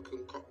some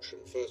concoction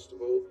first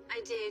of all?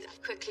 I did.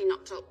 I've quickly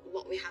knocked up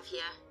what we have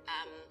here.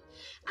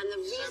 And the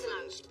reason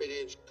Salmon,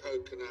 spinach,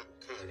 coconut,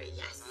 curry.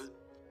 Yes. Right?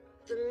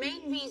 The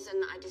main reason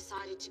that I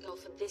decided to go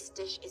for this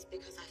dish is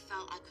because I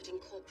felt I could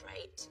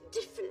incorporate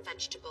different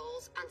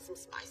vegetables and some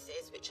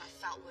spices, which I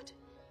felt would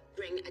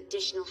bring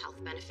additional health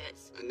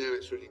benefits. And now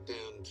it's really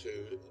down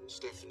to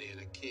Stephanie and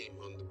Akeem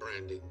on the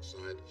branding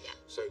side. Yeah.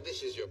 So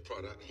this is your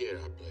product here,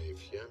 I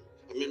believe, yeah?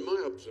 I mean,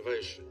 my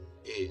observation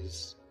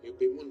is you've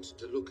been wanting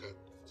to look at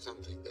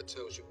something that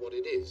tells you what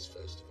it is,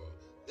 first of all.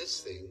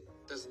 This thing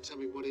doesn't tell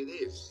me what it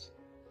is.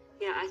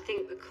 Yeah, I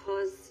think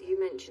because you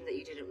mentioned that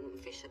you didn't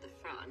want fish at the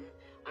front,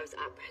 I was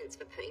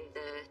apprehensive of putting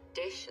the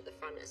dish at the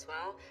front as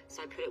well,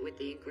 so I put it with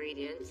the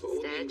ingredients Put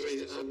all the instead.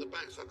 ingredients on the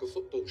back, it's like a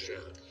football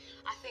shirt.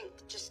 I think,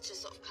 just to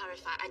sort of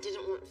clarify, I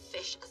didn't want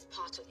fish as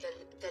part of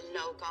the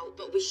logo,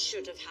 but we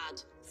should have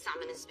had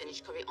salmon and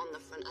spinach curry on the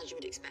front, as you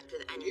would expect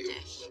with any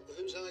dish.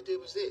 Whose idea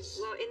was this?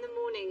 Well, in the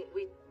morning,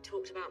 we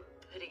talked about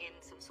putting in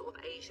some sort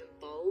of Asian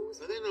bowls.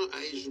 No, they're not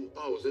Asian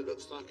bowls. It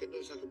looks like a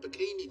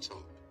bikini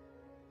top.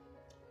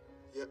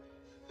 Yep.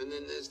 And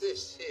then there's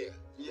this here.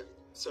 Yep.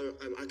 So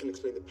I can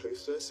explain the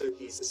poster. So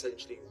he's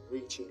essentially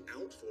reaching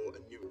out for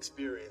a new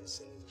experience.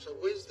 And so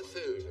where's the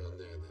food on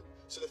there then?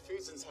 So the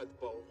food's inside the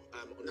bowl.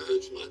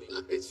 Unfortunately,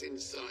 no, it's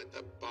inside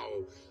the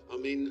bowl. I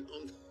mean,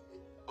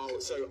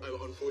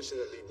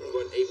 unfortunately, we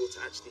weren't able to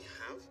actually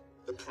have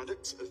the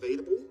product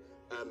available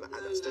at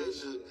that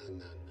stage.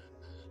 No.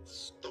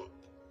 Stop.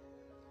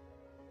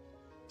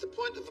 The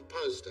point of a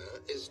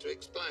poster is to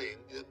explain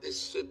that this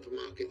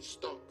supermarket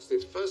stocks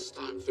this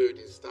first-time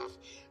foodie stuff,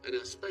 and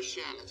our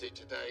speciality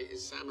today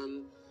is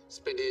salmon,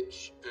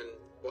 spinach, and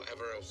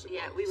whatever else.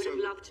 Yeah, we would have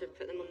loved to have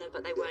put them on there,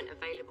 but they weren't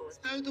available.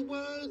 No, the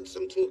words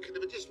I'm talking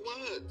about, just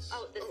words.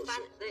 Oh,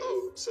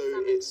 so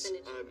salmon, it's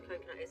spinach, and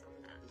coconut is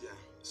on there. Yeah.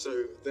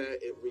 So there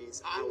it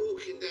reads. I'm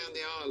walking down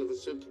the aisle of a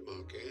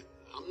supermarket.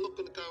 I'm not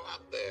going to go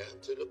up there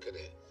to look at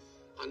it.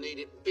 I need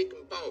it big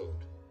and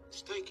bold.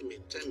 It's taken me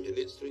 10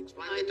 minutes to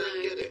explain. I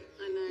don't get it.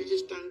 I know. You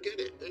just don't get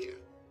it, do you?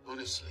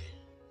 Honestly.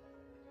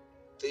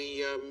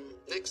 The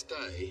next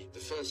day, the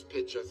first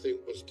pitch, I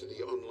think, was to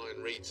the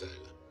online retailer,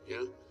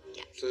 yeah?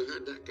 Yeah. So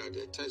how'd that go? Did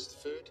they taste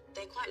the food?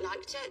 They quite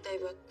liked it. They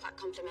were quite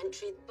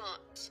complimentary,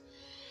 but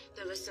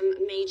there were some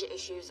major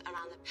issues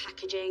around the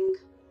packaging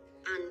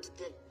and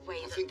the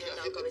way that the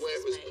logo is where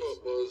it was displayed.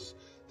 put was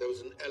there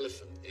was an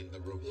elephant in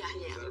the room. Yeah.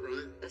 Is that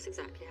right? That's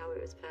exactly how it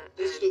was put.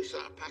 This looks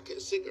like a packet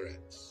of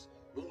cigarettes,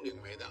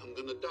 warning me that I'm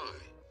going to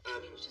die.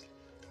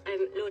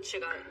 Lord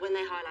Sugar, when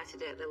they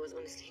highlighted it, there was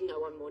honestly no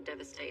one more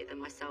devastated than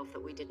myself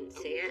that we didn't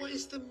see it. What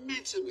is the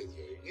matter with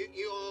you?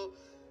 You are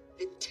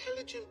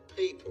intelligent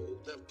people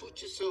that have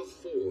put yourself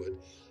forward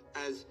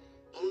as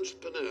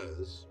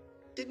entrepreneurs.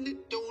 Didn't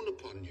it dawn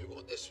upon you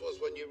what this was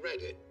when you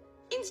read it?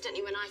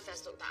 Instantly, when I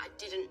first looked at it, I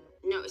didn't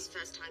notice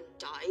first time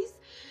dies.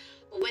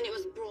 But when it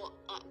was brought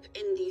up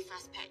in the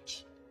first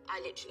pitch, I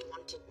literally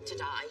wanted to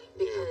die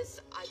because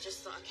I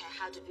just thought, okay,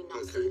 how did we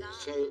not see that?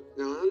 So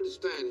now I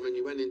understand when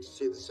you went in to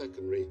see the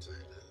second retailer,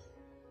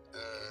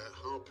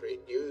 Harpreet,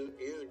 you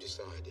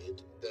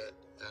decided that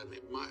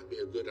it might be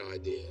a good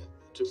idea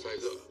to say,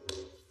 look,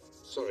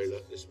 sorry,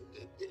 look,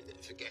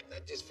 forget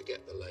that, just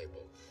forget the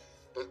label.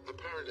 But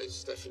apparently,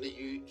 Stephanie,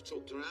 you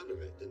talked her out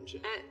of it, didn't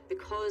you?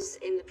 Because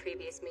in the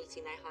previous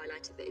meeting they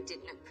highlighted that it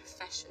didn't look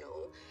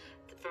professional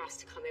for us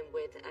to come in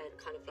with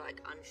a kind of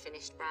like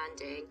unfinished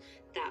branding,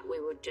 that we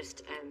would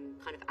just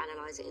kind of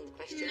analyse it in the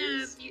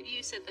questions. No,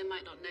 you said they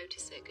might not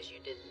notice it because you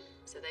didn't,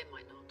 so they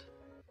might not.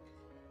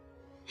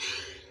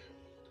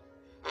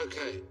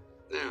 Okay,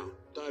 now,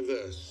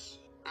 diverse.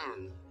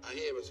 Aaron, I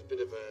hear it was a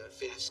bit of a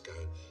fiasco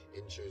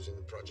in choosing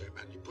the project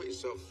man. You put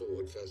yourself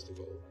forward, first of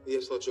all.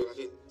 Yes, Lord Sugar, I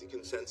think the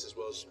consensus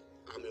was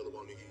I'm the only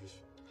one who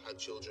had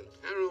children.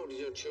 How old are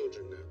your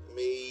children now?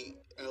 My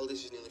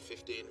eldest is nearly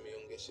 15, and my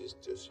youngest is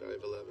just shy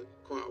of 11.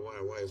 Quite a way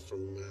away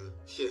from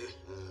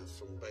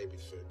baby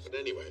food. But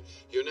anyway,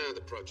 you're now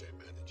the project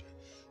manager.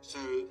 So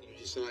you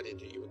decided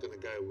that you were going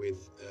to go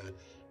with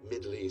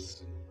Middle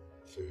Eastern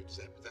food. Is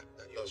that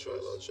your That's choice?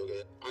 right, Lord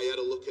Sugar. I had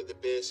a look at the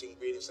base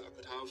ingredients that I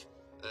could have,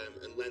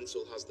 and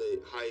lentil has the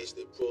highest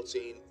in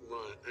protein.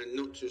 Right, and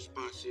not too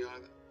spicy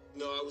either.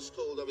 No, I was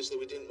told, obviously,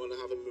 we didn't want to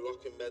have a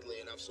Moroccan medley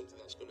and have something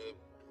that's going to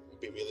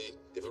be really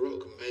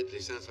difficult. Moroccan medley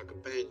sounds like a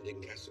band in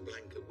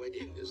Casablanca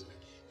wedding, doesn't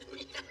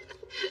it?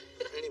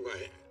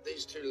 Anyway,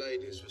 these two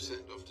ladies were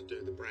sent off to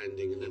do the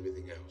branding and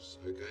everything else,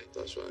 okay?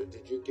 That's right.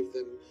 Did you give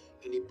them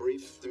any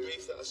brief? The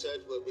brief that I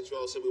said, which we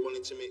all said, we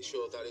wanted to make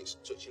sure that it's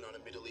touching on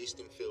a Middle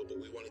Eastern feel, but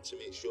we wanted to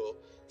make sure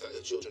that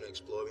the children are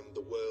exploring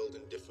the world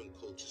and different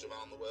cultures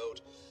around the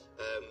world.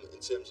 In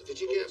terms of, did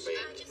you get me?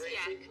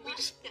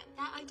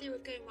 That idea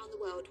of going around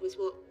the world was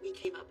what we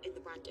came up in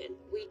the branding.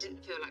 We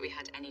didn't feel like we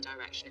had any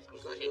direction, if I'm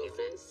completely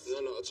honest.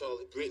 No, not at all.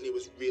 Brittany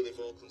was really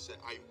vocal and said,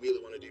 I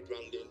really want to do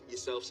branding.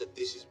 Yourself said,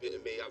 this is a bit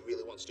of me, I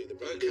really want to do the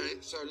branding. Okay,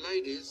 so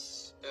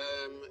ladies,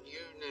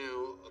 you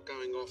now are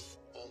going off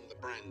on the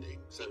branding.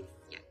 So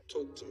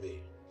talk to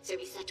me. So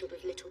we settled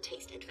with Little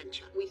Taste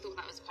Adventure. We thought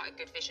that was quite a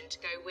good vision to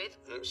go with.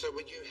 So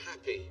were you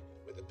happy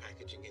with the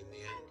packaging in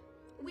the end?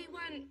 We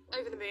weren't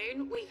over the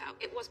moon. We felt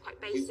it was quite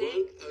We basic.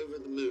 weren't over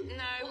the moon.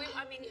 No,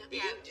 I mean,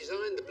 yeah. You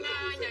designed the No,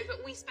 I know,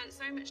 but we spent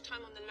so much time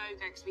on the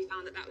logo because we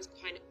found that was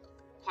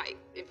quite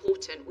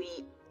important.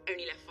 We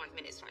only left 5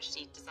 minutes to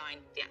actually design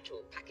the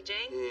actual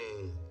packaging.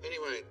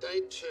 Anyway,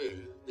 day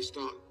 2, we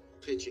start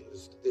pitching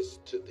this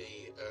to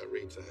the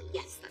retailer.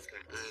 Yes, that's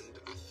correct. And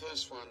our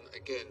first one,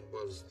 again,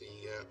 was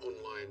the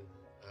online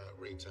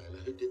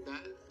retailer. Who did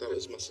that? That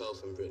was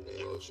myself and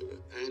Brittany, Lord Sugar.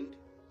 And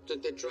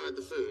did they try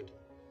the food?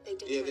 They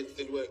did. Yeah,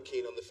 they weren't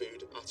keen on the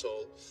food at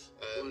all.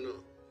 Why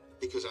not?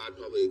 Because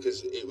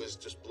it was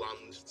just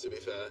bland, to be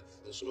fair.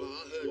 Well,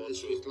 I heard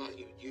this was like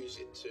you'd use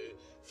it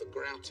for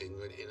grouting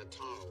in a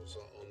tiles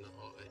or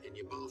in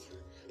your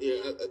bathroom.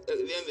 Yeah, at the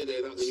end of the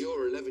day, that's...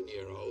 You're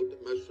 11-year-old.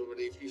 Most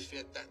probably, if you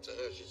fed that to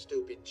her, she'd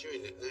still be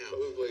chewing it now.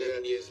 Probably,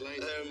 11 years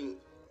later.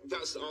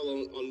 That's all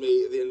on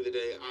me. At the end of the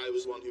day, I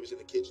was the one who was in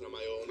the kitchen on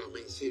my own. I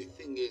mean, see, the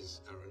thing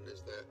is, Aaron,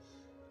 is that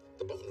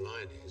the bottom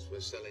line is we're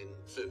selling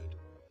food.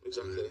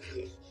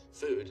 Exactly.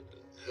 Food,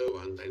 her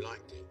one, they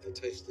liked it. They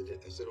tasted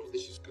it. They said, oh,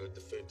 this is good.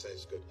 The food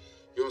tastes good.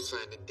 You're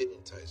saying it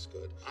didn't taste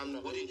good.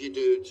 What did you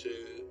do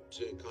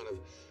to kind of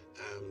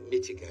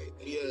mitigate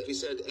that? Yeah, we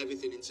said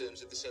everything in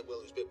terms of, they said, well,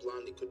 it was a bit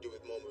bland. It could do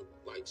with more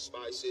like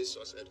spices. So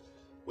I said,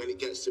 when it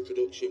gets to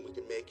production, we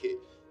can make it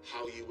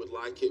how you would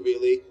like it,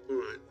 really. All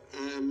right.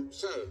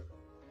 So,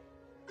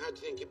 how do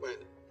you think it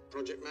went?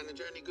 Project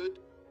manager, any good?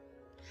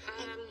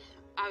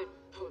 I would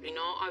probably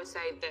not. I would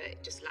say that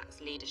it just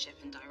lacks leadership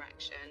and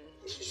direction.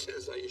 It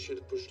sounds like you should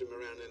have pushed him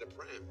around in a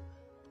pram.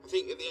 I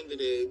think at the end of the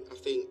day, I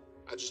think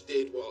I just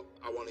did what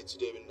I wanted to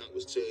do, and that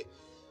was to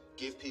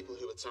give people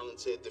who are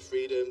talented the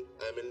freedom.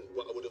 And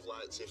what I would have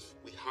liked if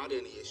we had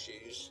any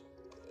issues,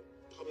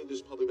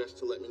 probably best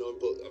to let me know.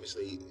 But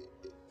obviously,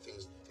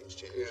 things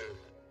change. Yeah.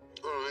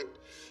 All right.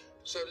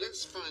 So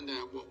let's find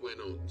out what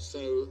went on.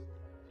 So,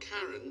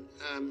 Karen,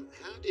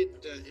 how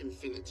did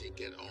Infinity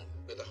get on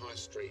with the high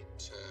street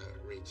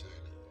retailer?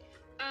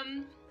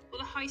 Well,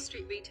 the high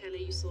street retailer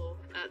you saw,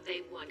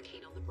 they weren't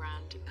keen on the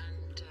brand,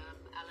 and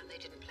Alan, they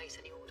didn't place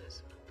any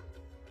orders.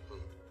 Oh,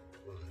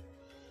 right.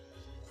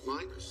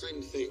 Mike,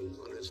 same thing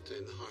on this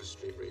thing, the high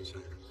street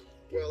retailer.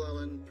 Well,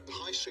 Alan, the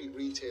high street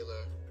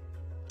retailer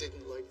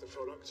didn't like the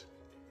product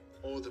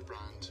or the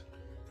brand.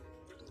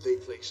 They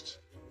placed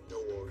no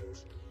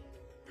orders.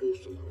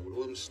 Awesome.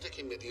 Well, I'm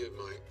sticking with you,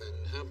 Mike, then.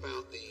 How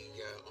about the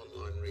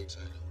online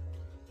retailer?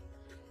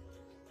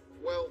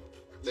 Well,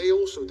 they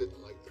also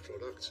didn't like the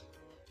product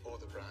or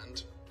the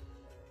brand.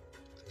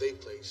 They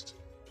placed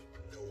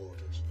no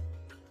orders.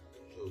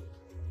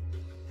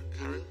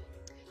 Karen?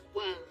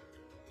 Well,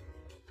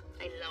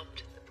 they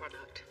loved the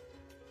product.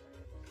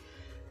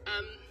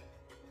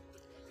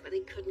 But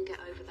they couldn't get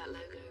over that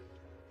logo.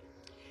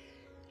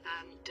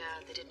 And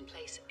they didn't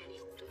place any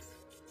orders.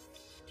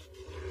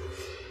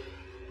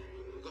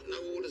 Got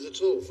no orders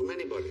at all from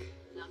anybody?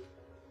 None.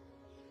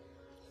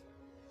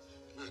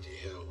 Bloody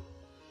hell.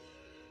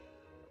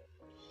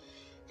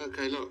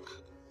 Okay, look.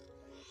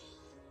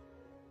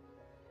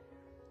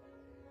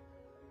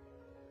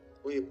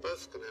 Well, you're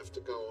both going to have to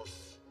go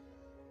off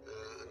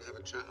and have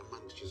a chat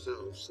amongst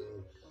yourselves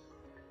and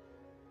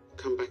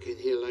come back in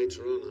here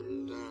later on,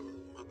 and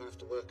I'm going to have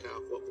to work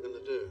out what we're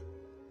going to do.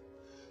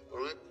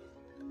 All right?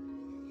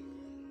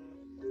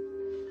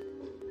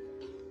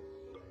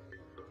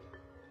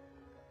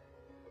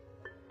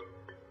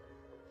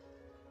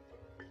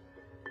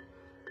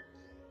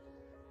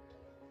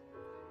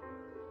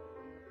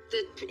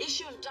 The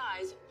issue of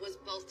dyes was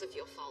both of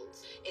your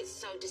faults. It's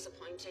so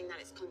disappointing that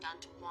it's come down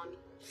to one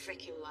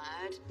freaking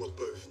word. We're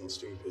both not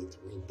stupid.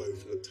 We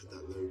both looked at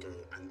that logo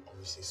and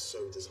obviously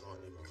so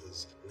disheartening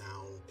because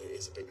now it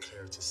is a bit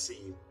clearer to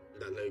see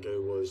that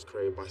logo was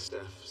created by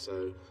Steph.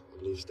 So I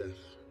believe Steph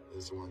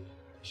is the one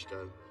Just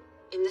go.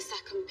 In the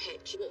second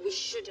pitch, what we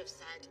should have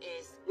said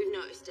is, we've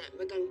noticed it,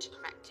 we're going to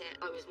correct it.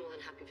 I was more than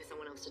happy for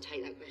someone else to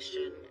take that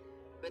question.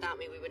 Without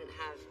me, we wouldn't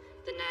have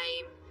the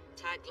name,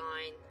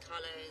 tagline,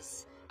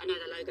 colours. I know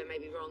the logo may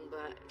be wrong,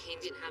 but Keen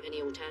didn't have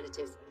any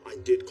alternatives. I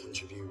did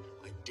contribute,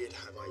 I did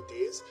have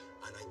ideas,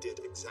 and I did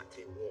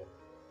exactly what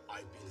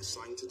I've been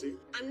assigned to do.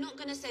 I'm not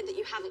going to say that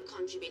you haven't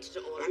contributed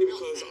at all. Only I'm not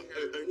because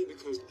saying that. only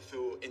because I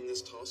feel in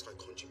this task I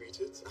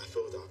contributed. I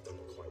feel that I've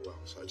done it quite well,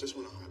 so I just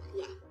want to highlight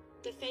that. Yeah.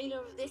 The failure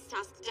of this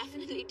task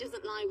definitely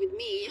doesn't lie with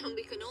me, and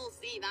we can all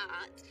see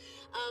that.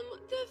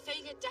 The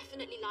failure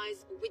definitely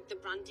lies with the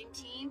branding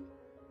team.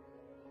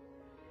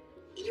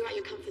 You're at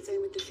your comfort zone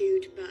with the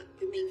food, but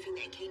the main thing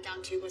that it came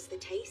down to was the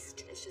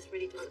taste. It's just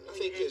really disappointing. I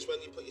think it's when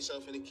you put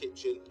yourself in a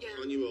kitchen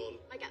on your own,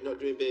 I get not that.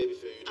 doing baby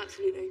food.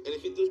 Absolutely. And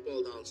if it does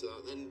boil down to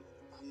that, then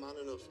I'm man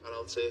enough and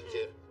I'll take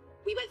it.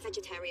 We went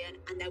vegetarian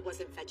and there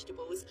wasn't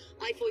vegetables.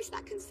 I voiced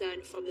that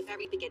concern from the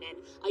very beginning.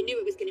 I knew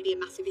it was going to be a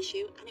massive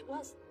issue, and it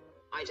was.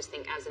 I just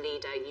think as a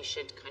leader, you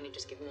should kind of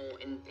just give more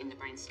in the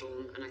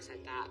brainstorm, and I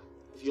said that.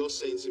 If you're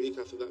saying to me,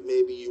 Catherine, that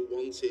maybe you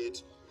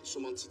wanted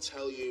someone to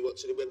tell you what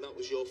to do when that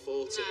was your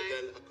forte,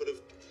 then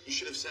you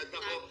should have said that.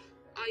 No,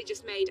 I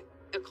just made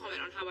a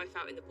comment on how I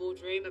felt in the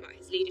boardroom about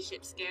his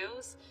leadership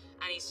skills,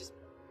 and he's just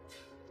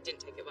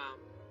didn't take it well.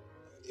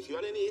 If you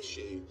had any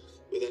issue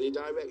with any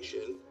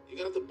direction, you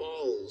can have the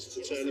balls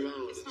to turn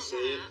around and say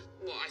it.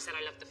 What, I said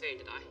I loved the food,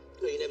 did I?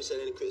 No, you never said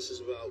any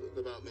criticism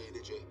about me,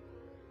 did you?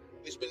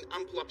 There's been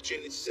ample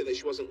opportunity to say that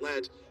she wasn't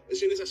led. As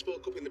soon as I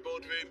spoke up in the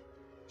boardroom,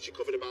 she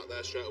covered about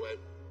there straight away.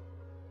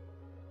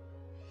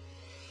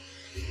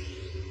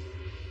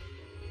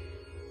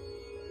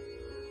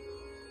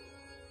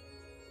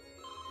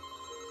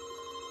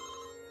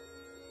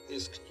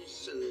 Yes, can you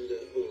send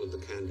all of the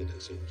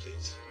candidates in,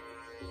 please?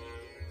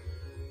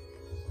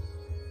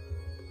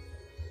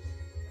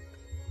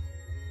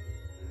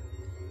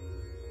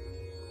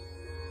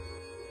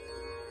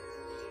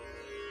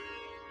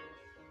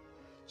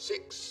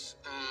 Six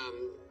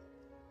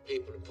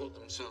people have put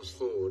themselves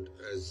forward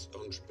as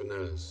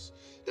entrepreneurs.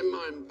 Never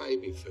mind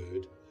baby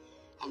food.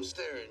 I'm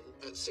staring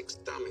at 6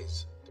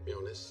 dummies, to be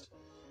honest.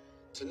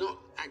 To not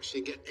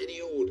actually get any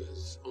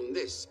orders on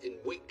this in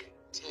week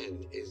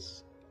 10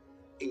 is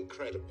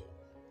incredible.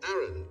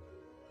 Aaron,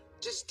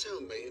 just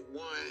tell me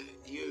why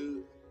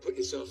you put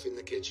yourself in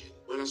the kitchen.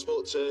 When I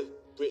spoke to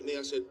Brittany,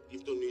 I said,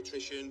 you've done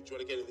nutrition, do you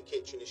want to get in the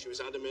kitchen? And she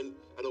was adamant,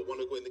 I don't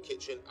want to go in the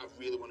kitchen, I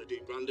really want to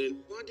do branding.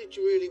 Why did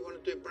you really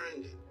want to do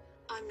branding?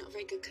 I'm not a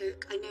very good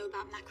cook. I know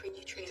about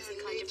macronutrients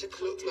and kind of the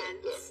Look,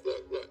 contents.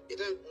 look. You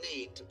don't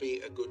need to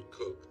be a good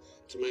cook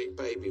to make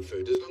baby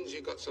food, as long as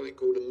you've got something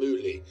called a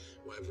mouli,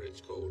 whatever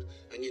it's called,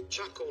 and you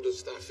chuck all the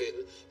stuff in,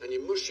 and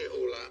you mush it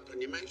all up,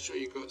 and you make sure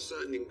you've got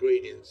certain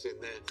ingredients in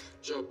there.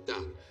 Job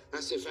done.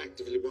 That's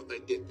effectively what they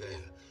did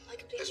there.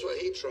 That's what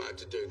he tried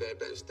to do there,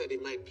 but instead he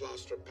made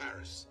plaster of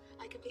Paris.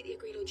 I completely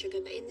agree, Lord Sugar,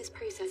 but in this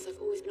process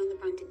I've always been on the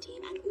branding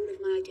team and all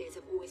of my ideas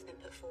have always been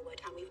put forward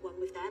and we've won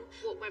with them.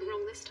 What went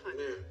wrong this time?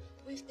 Yeah.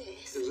 With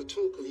this? There was a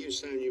talk of you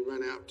saying you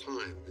ran out of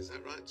time, is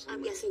that right?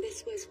 Yeah, so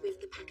this was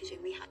with the packaging.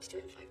 We had to do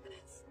it in 5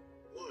 minutes.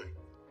 Why?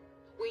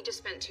 We just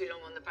spent too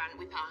long on the brand.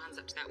 We put our hands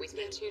up to that. We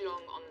spent too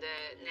long on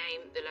the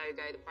name, the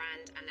logo, the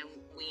brand, and then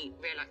we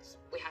realised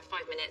we had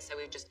 5 minutes, so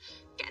we were just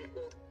getting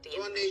all the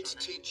Do I need to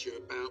teach you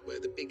about where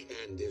the big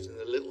hand is and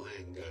the little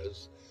hand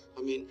goes?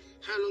 I mean,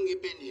 how long you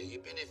been here?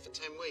 You've been here for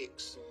 10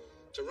 weeks.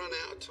 To run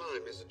out of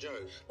time is a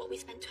joke. What we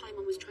spent time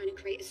on was trying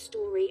to create a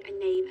story, a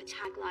name, a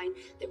tagline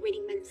that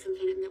really meant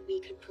something and that we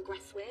could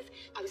progress with.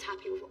 I was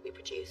happy with what we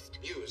produced.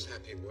 You was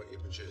happy with what you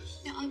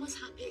produced. No, I was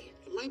happy.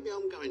 Maybe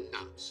I'm going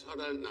nuts. I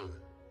don't know.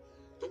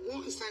 But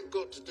what has that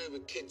got to do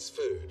with kids'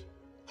 food?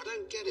 I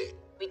don't get it.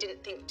 We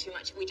didn't think too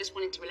much. We just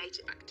wanted to relate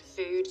it back to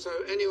food. So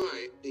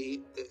anyway,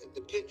 the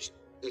pitch,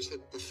 they said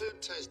the food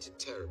tasted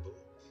terrible.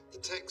 The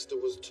texture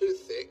was too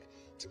thick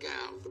to get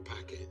out of the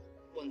packet.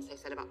 Once they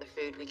said about the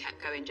food, we kept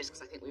going just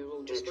because I think we were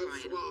all just Well,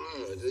 trying. from what I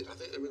heard, I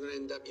think they were going to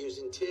end up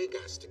using tear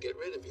gas to get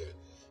rid of you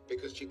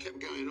because you kept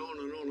going on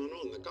and on and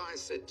on. The guy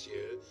said to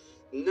you,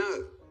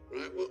 no,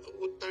 right?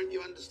 What don't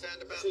you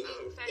understand about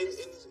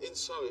no?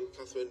 Sorry,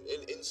 Catherine,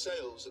 in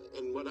sales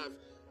and what I've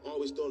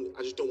always done,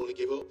 I just don't want to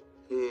give up.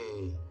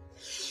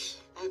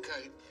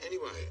 Okay,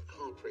 anyway,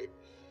 Harpreet,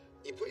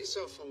 you put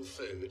yourself on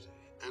food,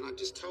 and I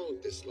just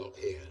told this lot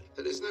here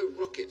that there's no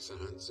rocket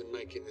science in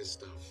making this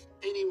stuff.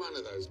 Any one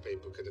of those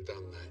people could have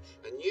done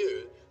that, and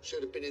you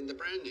should have been in the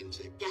branding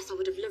team. Yes, I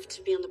would have loved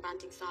to be on the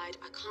branding side.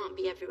 I can't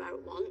be everywhere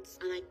at once,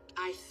 and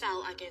I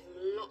felt I gave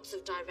them lots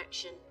of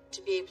direction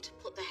to be able to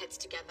put their heads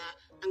together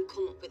and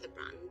come up with a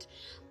brand.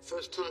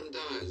 First Time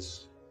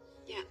Dies.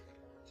 Yeah.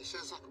 It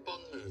sounds like a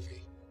Bond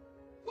movie.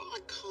 What I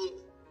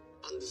can't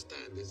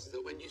understand is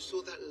that when you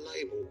saw that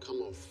label come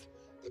off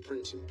the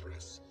printing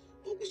press,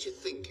 what was you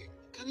thinking?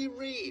 Can you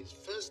read?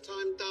 First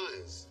Time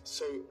Dies.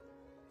 So,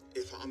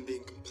 if I'm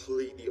being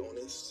completely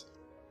honest,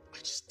 I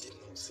just did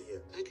not see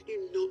it. How could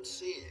you not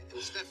see it?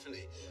 And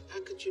Stephanie,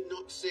 how could you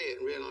not see it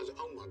and realise,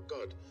 oh my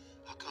God,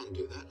 I can't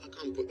do that. I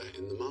can't put that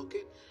in the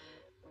market.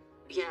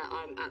 Yeah,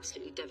 I'm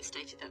absolutely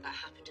devastated that that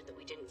happened and that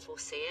we didn't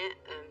foresee it.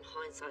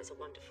 Hindsight's a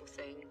wonderful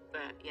thing,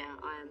 but yeah,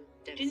 I am You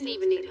devastated. didn't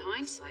even need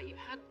hindsight. You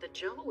had the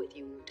jar with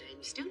you all day and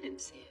you still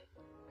didn't see it.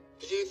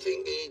 Did you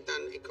think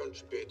he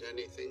contributed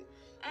anything?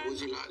 Or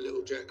was he like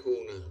little Jack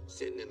Horner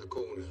sitting in the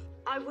corner?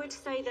 I would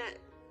say that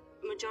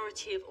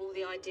majority of all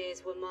the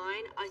ideas were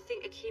mine. I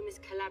think Akeem is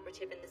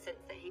collaborative in the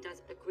sense that he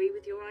does agree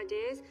with your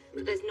ideas,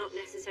 but there's not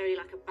necessarily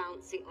like a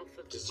bouncing off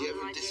of Does he other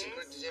ever ideas.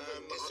 disagree? Does he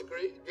ever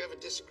disagree? Do you ever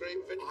disagree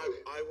with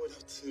anybody? I would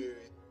have to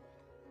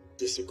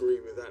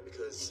disagree with that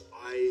because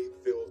I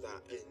feel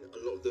that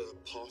in a lot of the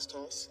past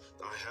tasks,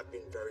 I have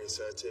been very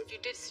assertive. You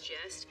did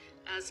suggest,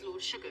 as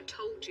Lord Sugar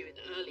told you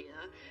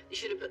earlier, you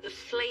should have put the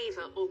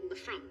flavour on the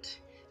front.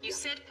 You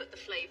said put the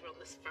flavour on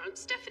the front.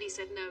 Stephanie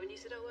said no, and you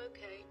said, oh,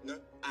 okay. No,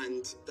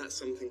 and that's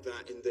something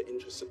that in the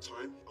interest of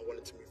time, I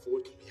wanted to move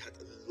forward because we had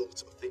a lot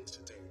of things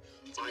to do.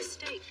 It's a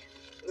mistake.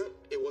 No,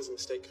 it was a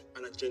mistake,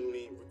 and I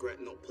genuinely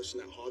regret not pushing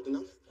that hard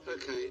enough.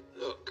 Okay,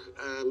 look,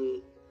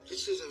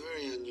 this is a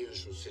very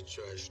unusual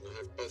situation. I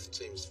have both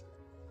teams,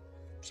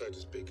 so to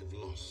speak, have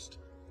lost.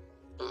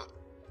 But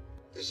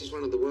this is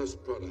one of the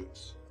worst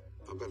products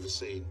I've ever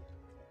seen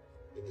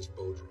in this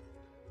boardroom.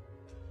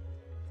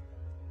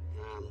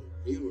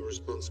 You were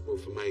responsible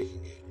for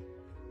making it.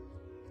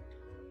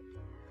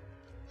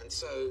 And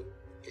so,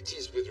 it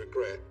is with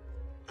regret.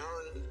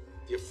 Aaron,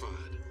 you're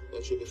fired.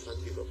 Lord Sugar, thank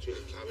you for the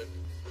opportunity, Calvin.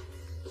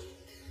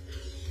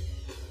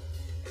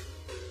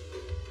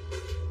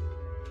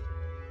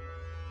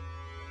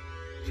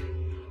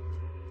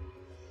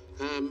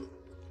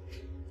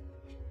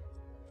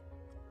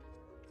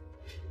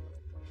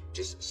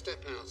 Just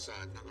step outside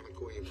and I'm going to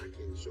call you back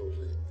in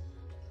shortly.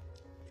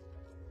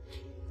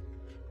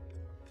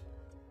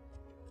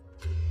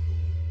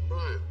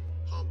 Right,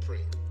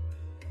 Harpreet.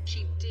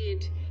 She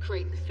did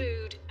create the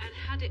food, and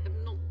had it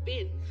not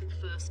been for the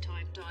first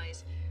time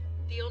dies,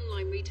 the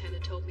online retailer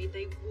told me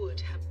they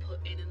would have put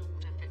in an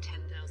order for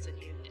 10,000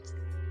 units.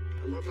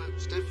 And what about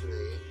Stephanie?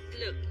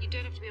 Look, you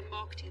don't have to be a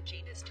marketing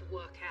genius to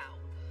work out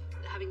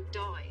that having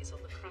dyes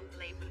on the front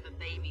label of a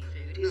baby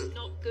food is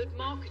not good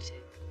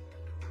marketing.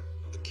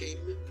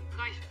 Akeem?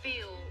 I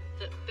feel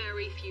that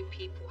very few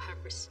people have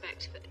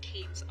respect for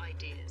Akeem's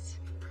ideas.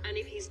 And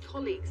if his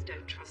colleagues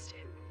don't trust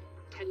him,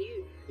 can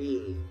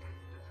you?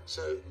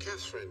 So,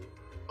 Catherine,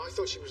 I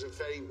thought she was a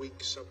very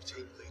weak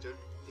sub-team leader.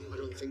 I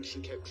don't think she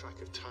kept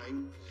track of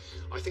time.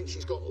 I think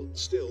she's got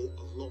still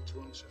a lot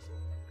to answer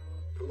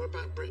for. And what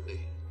about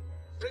Brittany?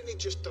 Brittany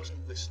just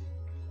doesn't listen.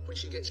 When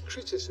she gets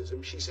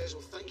criticism, she says,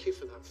 well, thank you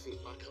for that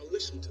feedback. I'll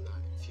listen to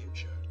that in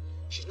future.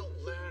 She's not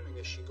learning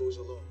as she goes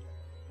along.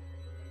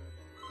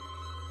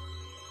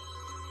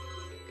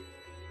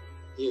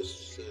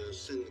 Yes,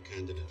 send the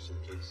candidates in,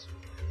 please.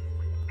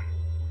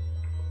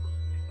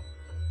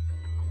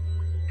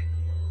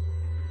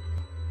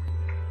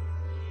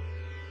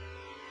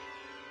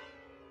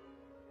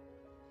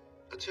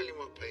 I tell you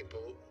what,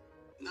 people,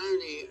 not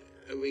only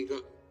have we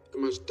got the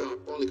most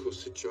diabolical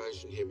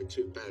situation here with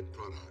two bad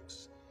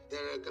products,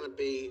 there are going to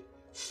be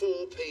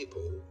 4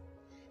 people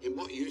in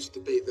what used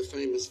to be the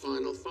famous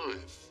Final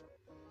 5.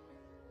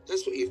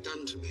 That's what you've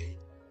done to me.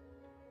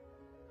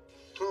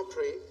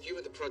 Harpreet, you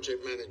were the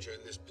project manager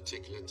in this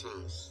particular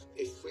task.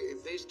 If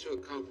these two are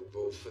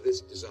culpable for this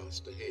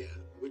disaster here,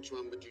 which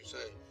one would you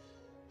say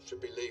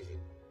should be leaving?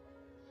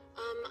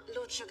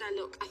 Lord Sugar,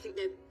 look, I think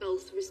they're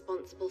both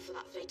responsible for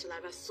that fatal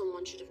error.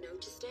 Someone should have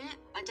noticed it.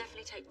 I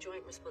definitely take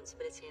joint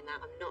responsibility in that.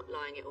 I'm not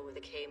lying it all with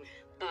Akeem.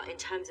 But in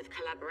terms of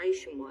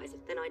collaboration-wise,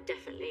 then I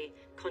definitely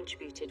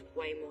contributed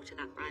way more to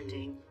that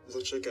branding.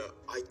 Lord Sugar,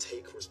 I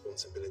take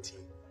responsibility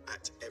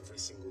at every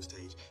single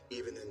stage,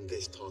 even in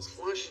this task.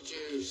 Why should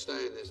you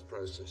stay in this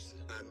process?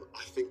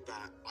 I think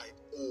that I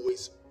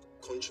always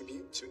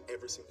contribute to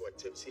every single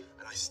activity,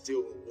 and I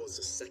still was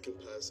the second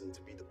person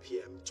to be the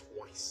PM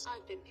twice.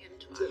 I've been PM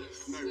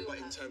twice. No, but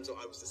in terms of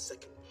I was the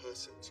second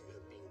person to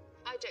have been.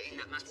 I don't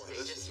think that matters.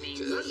 It just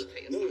means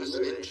That's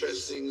an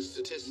interesting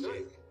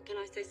statistic. Can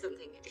I say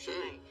something? Sure.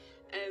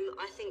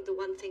 I think the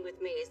one thing with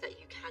me is that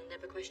you can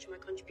never question my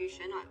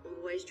contribution. I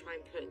always try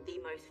and put the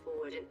most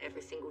forward in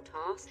every single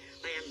task.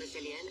 I am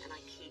resilient and I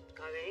keep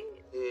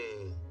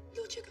going.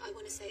 Lord Sugar, I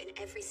want to say in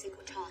every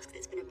single task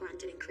that's been a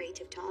branded and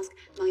creative task,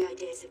 my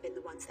ideas have been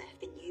the ones that have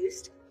been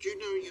used. Do you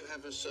know you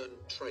have a certain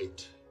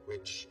trait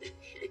which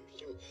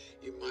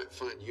you might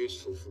find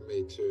useful for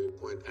me to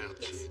point out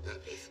to you?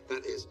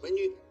 That is, when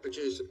you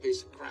produce a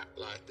piece of crap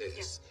like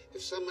this,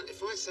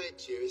 if I say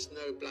to you it's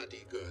no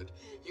bloody good,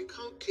 you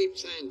can't keep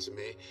saying to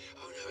me,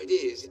 oh no it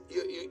is,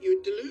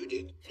 you're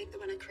deluded. I think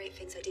that when I create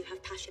things I do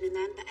have passion in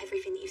them, but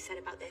everything that you said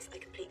about this, I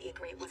completely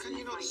agree. It wasn't Can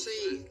you my not fault.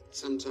 see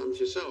sometimes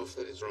yourself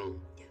that it's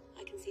wrong?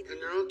 I can see that.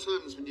 And there are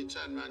times when you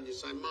turn around and you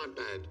say, my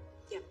bad.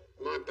 Yeah.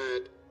 My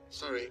bad.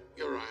 Sorry,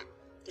 you're right.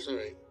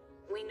 Sorry.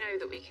 We know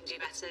that we can do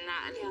better than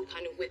that, and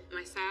kind of with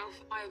myself,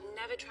 I've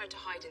never tried to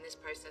hide in this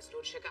process,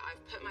 Lord Sugar.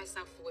 I've put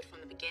myself forward from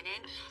the beginning.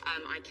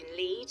 I can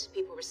lead.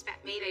 People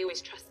respect me. They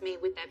always trust me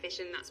with their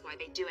vision. That's why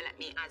they do elect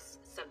me as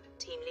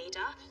sub-team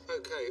leader.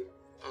 Okay,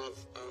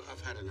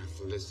 I've had enough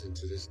of listening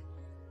to this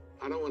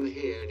I don't want to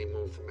hear any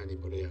more from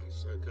anybody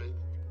else, okay?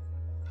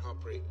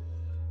 Harpreet,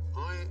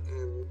 I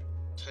am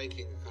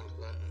taking kind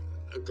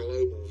of a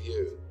global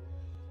view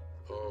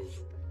of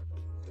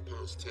the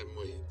past 10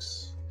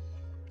 weeks.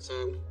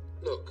 So,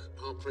 look,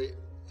 Harpreet,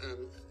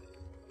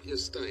 you're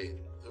staying,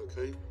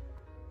 okay?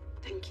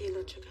 Thank you,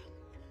 Lord Sugar.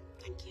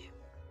 Thank you.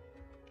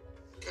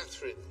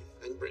 Catherine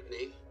and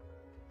Brittany,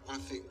 I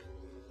think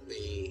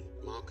the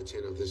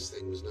marketing of this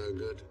thing was no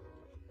good.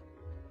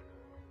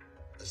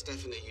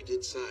 Stephanie, you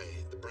did say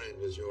the brand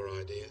was your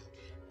idea.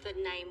 The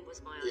name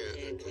was my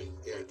idea, okay,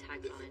 the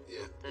tagline,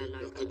 the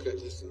logo. Okay,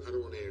 listen, I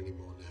don't want to hear any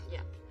more now.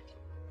 Yeah.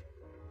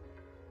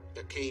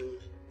 Akeem,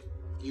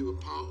 you were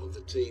part of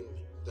the team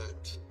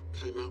that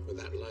came up with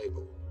that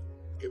label.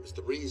 It was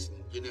the reason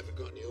you never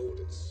got any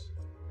orders.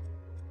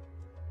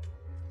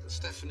 And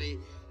Stephanie,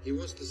 you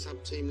was the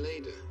sub-team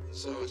leader,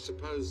 so I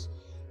suppose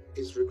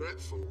it's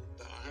regretful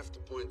that I have to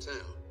point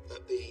out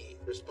that the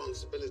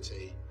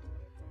responsibility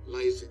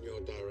lays in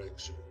your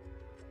direction.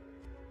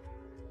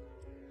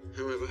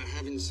 However,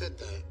 having said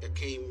that,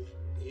 Akeem,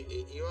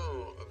 you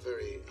are a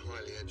very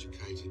highly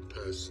educated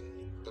person,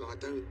 but I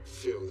don't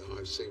feel that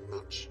I've seen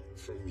much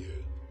from you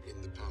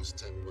in the past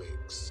 10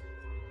 weeks.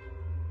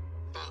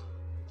 But,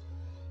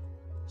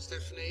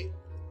 Stephanie,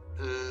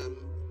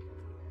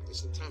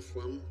 it's a tough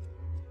one,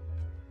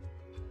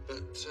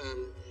 but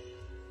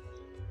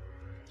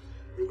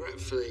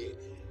regretfully,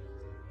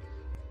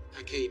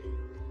 Akeem,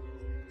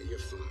 you're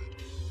fired.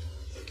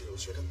 Thank you, Lord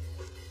Sugar.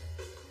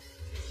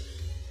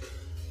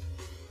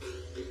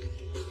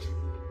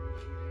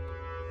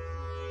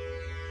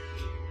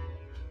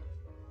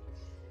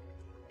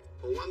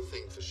 Well, one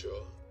thing for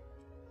sure,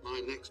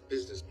 my next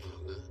business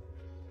partner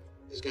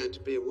is going to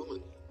be a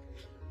woman.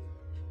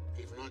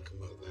 Even I can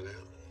work that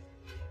out.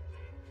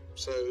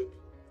 So,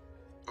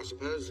 I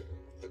suppose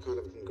a kind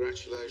of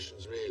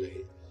congratulations,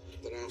 really,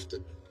 that after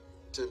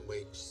 10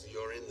 weeks,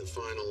 you're in the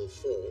final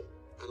 4,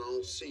 and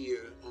I'll see you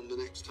on the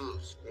next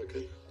task,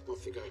 okay?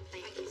 Off you go.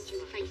 Thank you,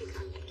 Thank you,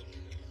 Karen.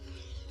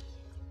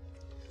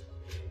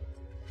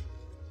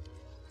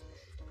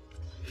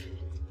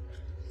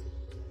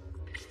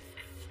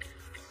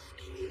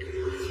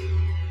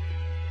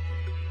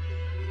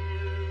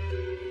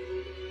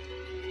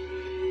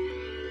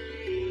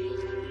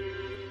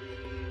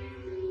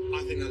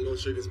 I think that Lord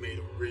Sugar's made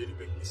a really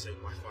big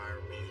mistake by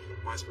firing me.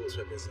 My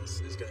sportswear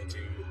business is going to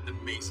do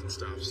amazing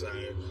stuff, so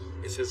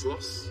it's his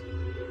loss.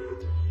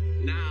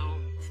 Now,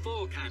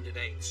 4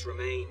 candidates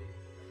remain.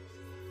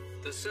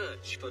 The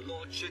search for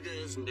Lord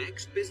Sugar's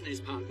next business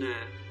partner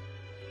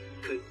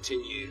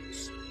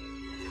continues.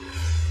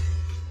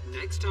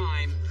 Next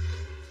time,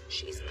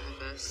 She's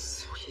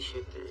nervous. She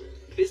should be.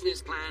 business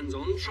plans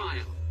on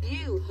trial,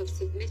 You have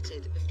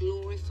submitted a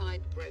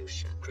glorified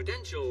brochure.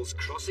 credentials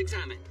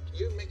cross-examined.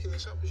 you're making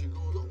this up as you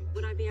go along.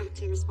 Would I be able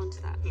to respond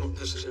to that? Not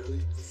necessarily.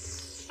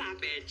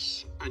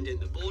 Savage. And in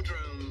the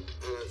boardroom,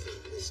 I don't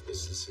think this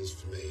business is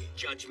for me.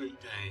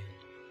 Judgment Day.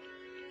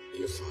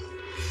 You're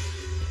fired.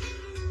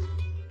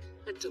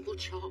 A double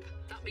chop.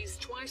 That means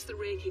twice the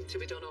raking to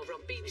be done over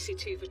on BBC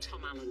Two for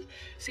Tom Allen.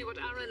 See what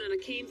Aaron and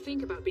Akeem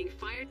think about being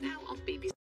fired now on BBC.